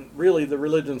 and really the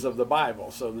religions of the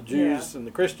Bible. So the Jews and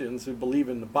the Christians who believe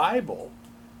in the Bible,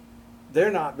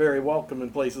 they're not very welcome in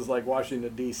places like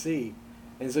Washington, D.C.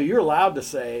 And so you're allowed to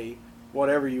say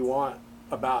whatever you want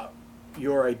about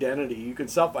your identity. You can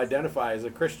self-identify as a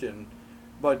Christian,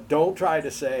 but don't try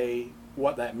to say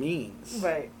what that means.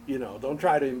 Right. You know, don't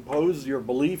try to impose your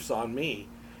beliefs on me,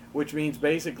 which means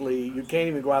basically you can't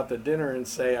even go out to dinner and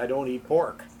say, I don't eat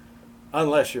pork,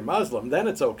 unless you're Muslim. Then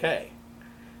it's okay.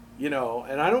 You know,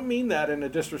 and I don't mean that in a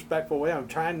disrespectful way. I'm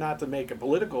trying not to make a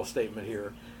political statement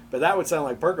here, but that would sound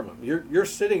like Pergamum. You're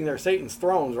sitting there, Satan's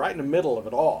throne's right in the middle of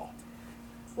it all.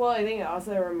 Well, I think it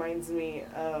also reminds me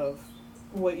of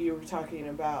what you were talking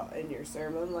about in your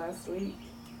sermon last week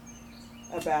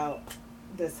about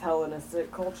this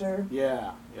Hellenistic culture.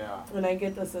 Yeah. And I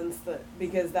get the sense that,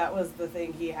 because that was the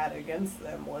thing he had against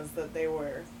them, was that they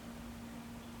were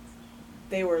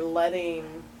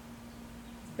letting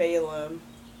Balaam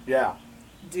Yeah.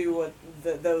 do what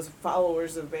those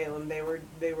followers of Balaam, they were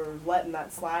letting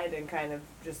that slide and kind of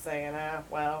just saying,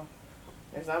 well,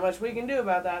 there's not much we can do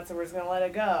about that, so we're just going to let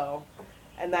it go.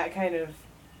 And that kind of,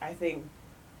 I think,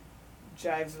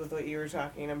 jives with what you were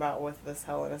talking about with this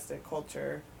Hellenistic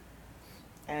culture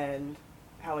and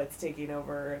how it's taking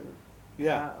over. And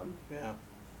Yeah.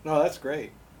 No, that's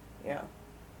great. Yeah.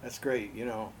 That's great. You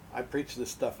know, I preach this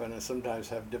stuff and I sometimes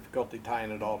have difficulty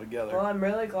tying it all together. Well, I'm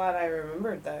really glad I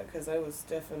remembered that, because I was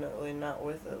definitely not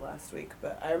with it last week,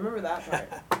 but I remember that part.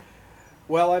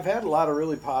 Well, I've had a lot of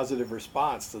really positive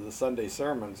response to the Sunday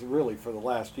sermons, really, for the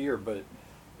last year, but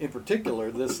in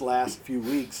particular, this last few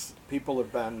weeks, people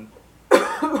have been,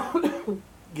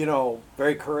 you know,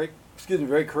 very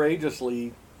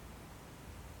courageously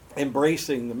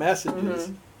embracing the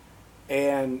messages.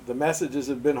 And the messages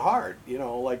have been hard. You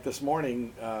know, like this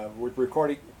morning, we're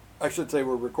recording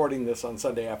this on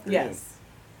Sunday afternoon.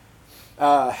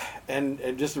 Yes.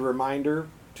 And just a reminder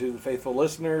to the faithful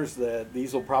listeners that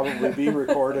these will probably be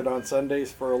recorded on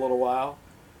Sundays for a little while.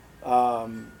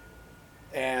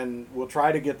 And we'll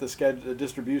try to get the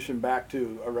distribution back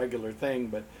to a regular thing.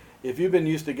 But if you've been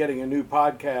used to getting a new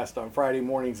podcast on Friday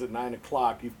mornings at 9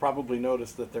 o'clock, you've probably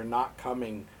noticed that they're not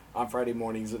coming on Friday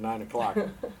mornings at 9 o'clock.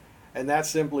 And that's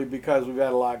simply because we've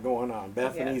had a lot going on.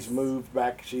 Bethany's moved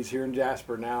back. She's here in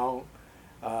Jasper now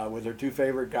with her two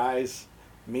favorite guys,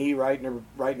 me right in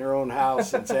her own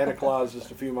house, and Santa Claus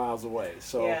just a few miles away.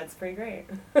 So yeah, it's pretty great.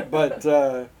 but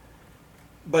the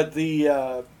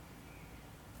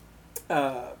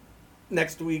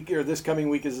next week, or this coming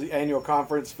week, is the annual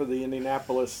conference for the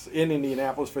Indianapolis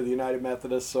for the United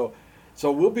Methodists. So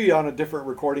we'll be on a different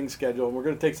recording schedule, and we're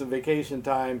going to take some vacation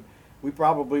time. We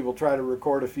probably will try to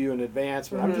record a few in advance,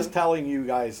 but I'm just telling you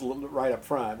guys right up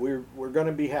front, we're going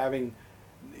to be having,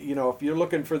 you know, if you're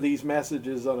looking for these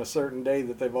messages on a certain day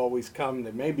that they've always come,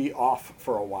 they may be off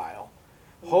for a while.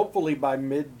 Hopefully by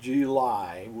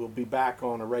mid-July, we'll be back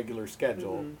on a regular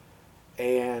schedule,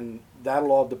 and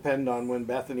that'll all depend on when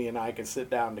Bethany and I can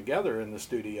sit down together in the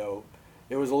studio.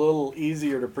 It was a little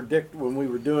easier to predict when we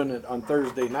were doing it on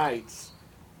Thursday nights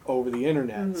over the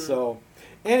internet. So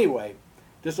anyway,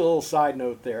 just a little side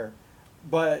note there.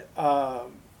 But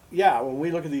yeah, when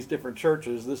we look at these different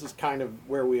churches, this is kind of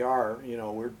where we are. You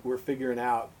know, we're figuring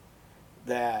out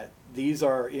that these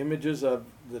are images of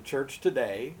the church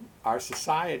today, our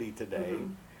society today,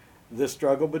 the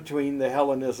struggle between the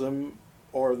Hellenism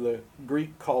or the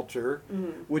Greek culture,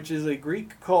 which is a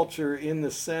Greek culture in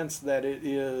the sense that it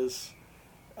is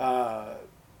a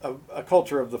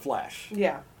culture of the flesh,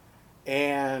 Yeah.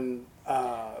 and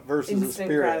versus the Instant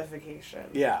spirit. gratification.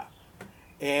 Yeah.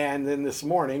 And then this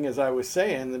morning, as I was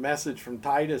saying, the message from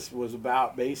Titus was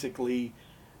about basically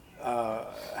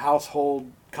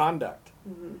household conduct.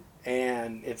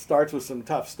 And it starts with some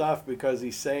tough stuff because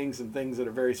he's saying some things that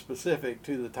are very specific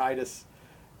to the Titus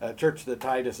church that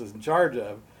Titus is in charge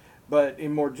of. But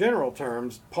in more general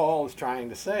terms, Paul is trying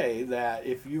to say that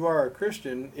if you are a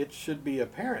Christian, it should be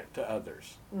apparent to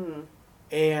others.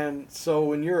 And so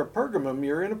when you're a Pergamum,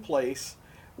 you're in a place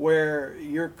where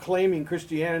you're claiming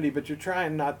Christianity, but you're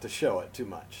trying not to show it too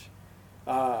much.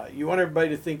 You want everybody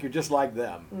to think you're just like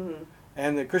them,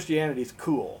 and that Christianity's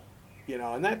cool,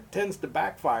 and that tends to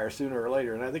backfire sooner or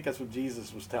later. And I think that's what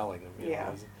Jesus was telling them. You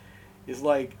know, is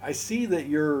like, I see that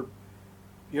you're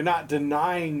not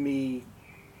denying me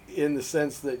in the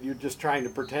sense that you're just trying to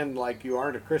pretend like you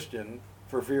aren't a Christian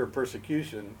for fear of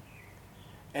persecution,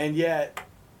 and yet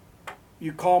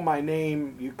you call my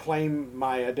name, you claim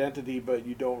my identity, but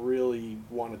you don't really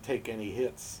want to take any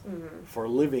hits for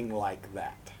living like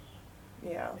that.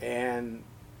 Yeah. And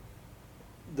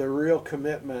the real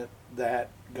commitment that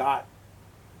got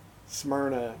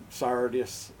Smyrna,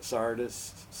 Sardis,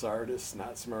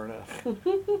 not Smyrna.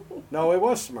 No, it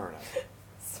was Smyrna.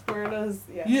 Smyrna's,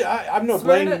 yeah. Yeah, I'm no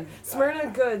Smyrna, blame.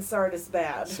 Smyrna good, Sardis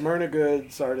bad. Smyrna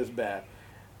good, Sardis bad.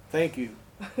 Thank you.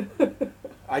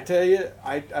 I tell you,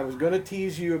 I was going to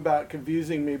tease you about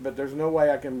confusing me, but there's no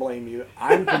way I can blame you.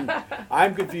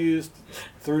 I'm confused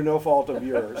through no fault of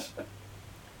yours.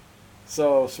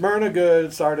 So Smyrna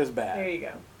good, Sardis bad. There you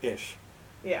go. Ish.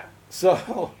 Yeah.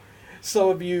 So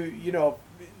if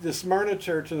the Smyrna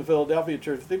church and the Philadelphia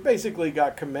church, they basically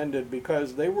got commended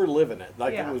because they were living it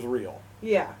like it was real.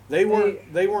 Yeah. They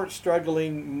weren't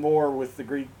struggling more with the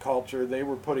Greek culture. They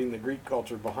were putting the Greek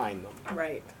culture behind them.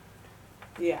 Right.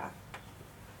 Yeah.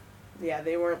 Yeah,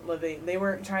 they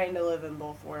weren't trying to live in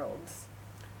both worlds.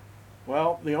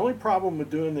 Well, the only problem with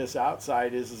doing this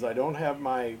outside is I don't have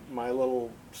my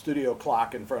little studio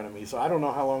clock in front of me, so I don't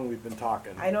know how long we've been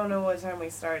talking. I don't know what time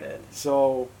we started.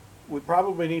 So we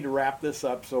probably need to wrap this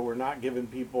up so we're not giving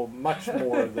people much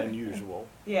more than usual.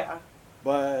 Yeah.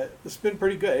 But it's been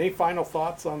pretty good. Any final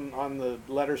thoughts on the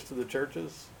letters to the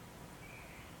churches?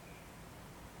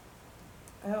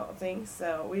 I don't think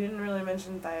so. We didn't really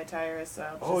mention Thyatira,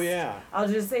 so I'll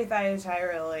just say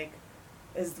Thyatira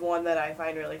is one that I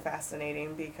find really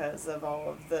fascinating because of all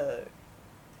of the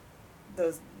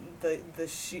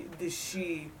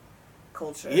she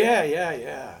culture.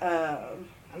 Yeah.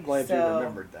 I'm glad you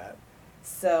remembered that.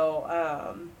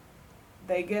 So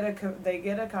they get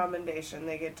a commendation.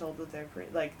 They get told that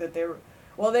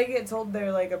they get told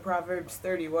they're like a Proverbs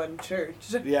 31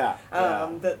 church. Yeah.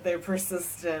 That they're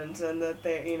persistent and that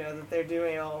they're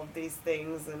doing all of these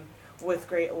things and with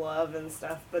great love and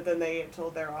stuff. But then they get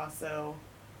told they're also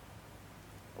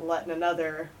letting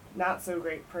another not so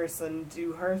great person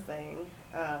do her thing,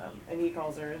 and he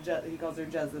calls her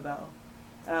Jezebel.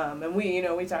 And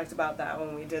we talked about that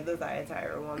when we did the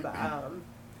Thyatira one, but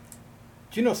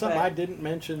do you know something I didn't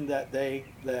mention that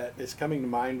is coming to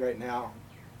mind right now?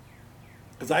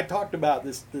 Because I talked about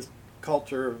this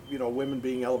culture of women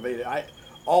being elevated.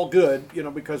 All good,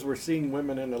 because we're seeing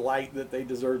women in a light that they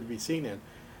deserve to be seen in.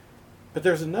 But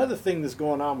there's another thing that's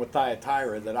going on with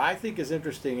Thyatira that I think is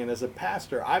interesting, and as a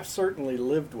pastor, I've certainly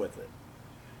lived with it.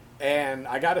 And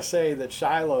I got to say that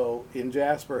Shiloh in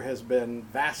Jasper has been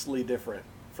vastly different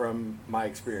from my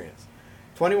experience.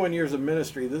 21 years of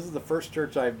ministry, this is the first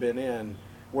church I've been in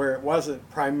where it wasn't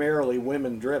primarily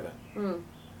women-driven.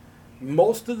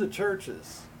 Most of the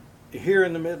churches here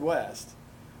in the Midwest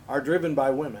are driven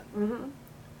by women.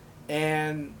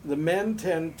 And the men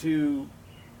tend to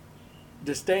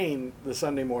disdain the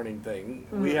Sunday morning thing.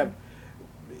 We have,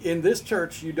 in this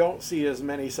church, you don't see as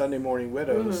many Sunday morning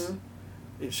widows.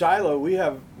 In Shiloh, we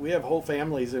have whole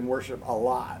families in worship a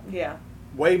lot. yeah.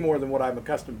 Way more than what I'm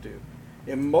accustomed to.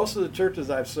 In most of the churches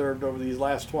I've served over these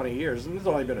last 20 years, and there's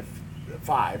only been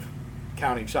 5,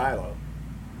 counting Shiloh,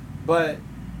 but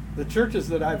the churches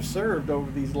that I've served over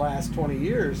these last 20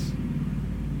 years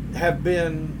have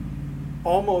been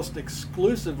almost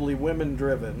exclusively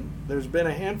women-driven. There's been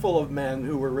a handful of men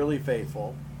who were really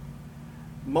faithful.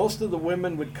 Most of the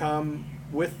women would come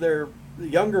with the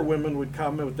younger women would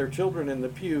come with their children in the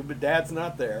pew, but dad's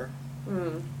not there.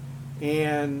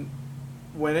 And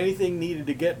when anything needed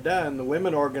to get done, the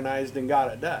women organized and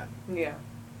got it done. Yeah.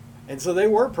 And so they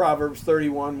were Proverbs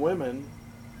 31 women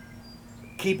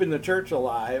keeping the church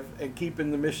alive and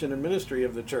keeping the mission and ministry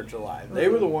of the church alive. They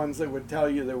were the ones that would tell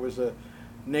you there was a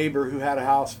neighbor who had a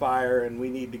house fire and we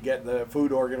need to get the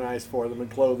food organized for them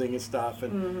and clothing and stuff,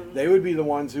 and they would be the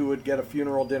ones who would get a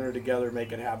funeral dinner together,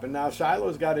 make it happen. Now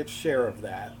Shiloh's got its share of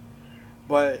that,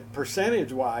 but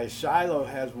percentage wise Shiloh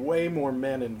has way more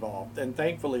men involved, and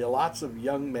thankfully lots of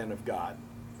young men of God.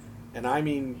 And I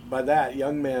mean by that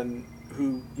young men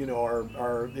who, you know,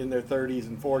 are in their 30s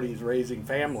and 40s raising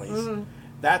families.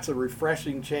 That's a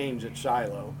refreshing change at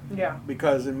Shiloh. Yeah.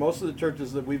 Because in most of the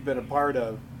churches that we've been a part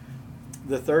of,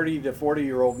 the 30 to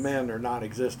 40-year-old men are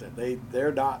non-existent.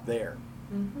 They're not there.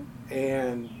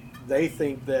 And they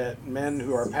think that men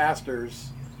who are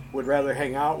pastors would rather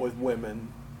hang out with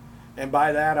women. And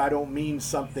by that, I don't mean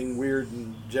something weird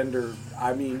and gender.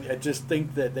 I mean, I just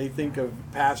think that they think of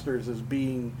pastors as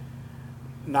being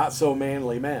not so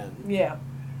manly men. Yeah.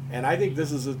 And I think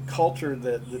this is a culture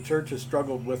that the church has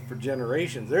struggled with for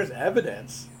generations. There's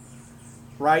evidence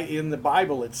right in the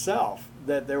Bible itself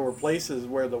that there were places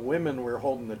where the women were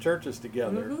holding the churches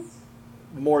together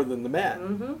more than the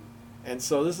men. And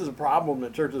so this is a problem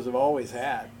that churches have always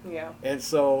had. Yeah. And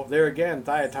so there again,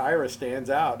 Thyatira stands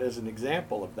out as an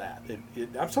example of that.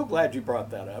 I'm so glad you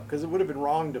brought that up, because it would have been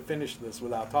wrong to finish this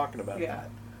without talking about that.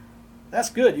 That's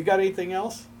good. You got anything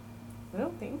else? I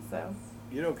don't think so.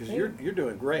 You know, because you're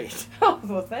doing great. Oh,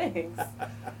 well, thanks.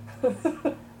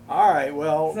 All right,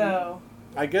 well, So,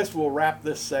 I guess we'll wrap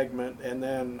this segment, and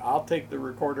then I'll take the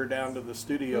recorder down to the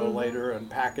studio later and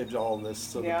package all this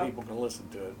so that people can listen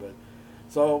to it. But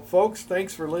so, folks,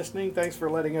 thanks for listening. Thanks for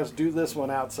letting us do this one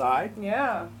outside.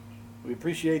 yeah. We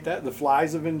appreciate that. The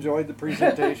flies have enjoyed the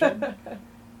presentation.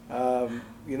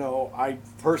 You know, I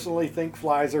personally think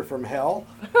flies are from hell,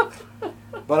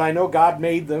 but I know God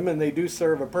made them and they do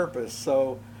serve a purpose.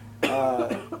 So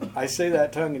I say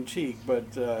that tongue in cheek, but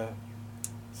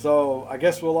so I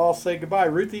guess we'll all say goodbye.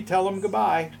 Ruthie, tell them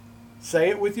goodbye. Say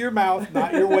it with your mouth,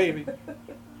 not your waving.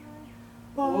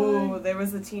 Bye. Ooh, there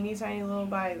was a teeny tiny little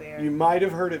bye there. You might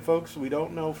have heard it, folks. We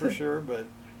don't know for sure, but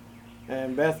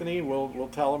and Bethany, we'll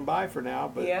tell them bye for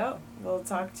now. But Yeah, we'll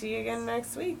talk to you again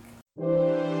next week.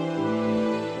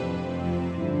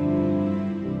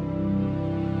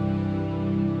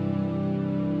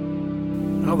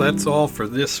 Well, that's all for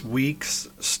this week's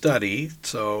study,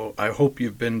 so I hope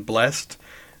you've been blessed.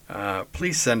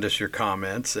 Please send us your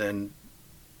comments and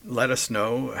let us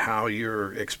know how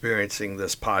you're experiencing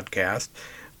this podcast.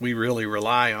 We really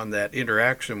rely on that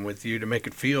interaction with you to make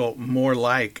it feel more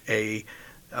like a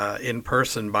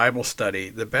in-person Bible study.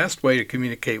 The best way to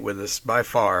communicate with us by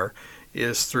far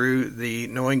is through the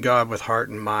Knowing God with Heart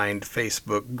and Mind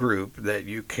Facebook group that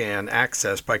you can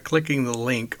access by clicking the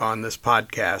link on this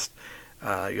podcast.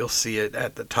 You'll see it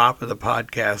at the top of the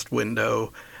podcast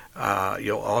window.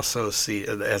 You'll also see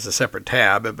it as a separate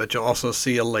tab, but you'll also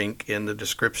see a link in the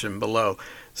description below.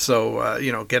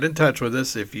 So, get in touch with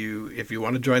us. If you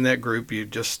want to join that group, you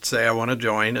just say, I want to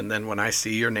join, and then when I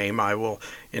see your name, I will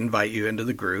invite you into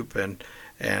the group, and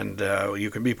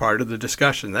you can be part of the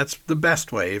discussion. That's the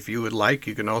best way. If you would like,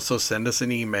 you can also send us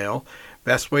an email.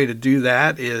 Best way to do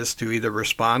that is to either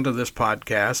respond to this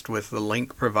podcast with the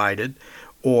link provided,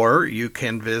 or you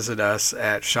can visit us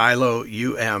at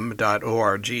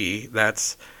shiloum.org.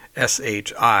 That's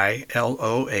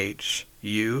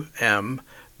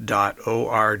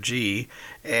SHILOHUM.org,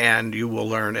 and you will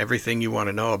learn everything you want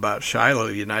to know about Shiloh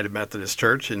United Methodist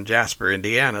Church in Jasper,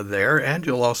 Indiana there, and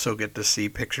you'll also get to see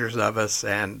pictures of us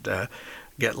and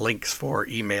get links for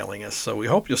emailing us. So we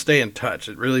hope you'll stay in touch.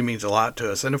 It really means a lot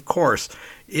to us. And of course,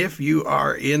 if you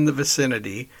are in the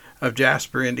vicinity of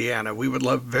Jasper, Indiana, we would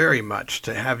love very much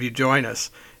to have you join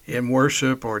us in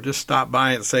worship or just stop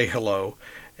by and say hello.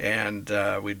 And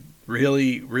we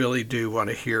really, really do want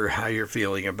to hear how you're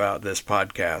feeling about this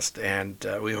podcast, and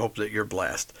we hope that you're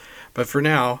blessed. But for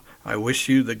now, I wish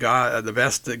you the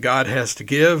best that God has to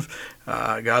give.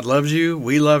 God loves you.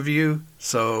 We love you.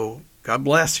 So God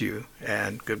bless you,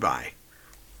 and goodbye.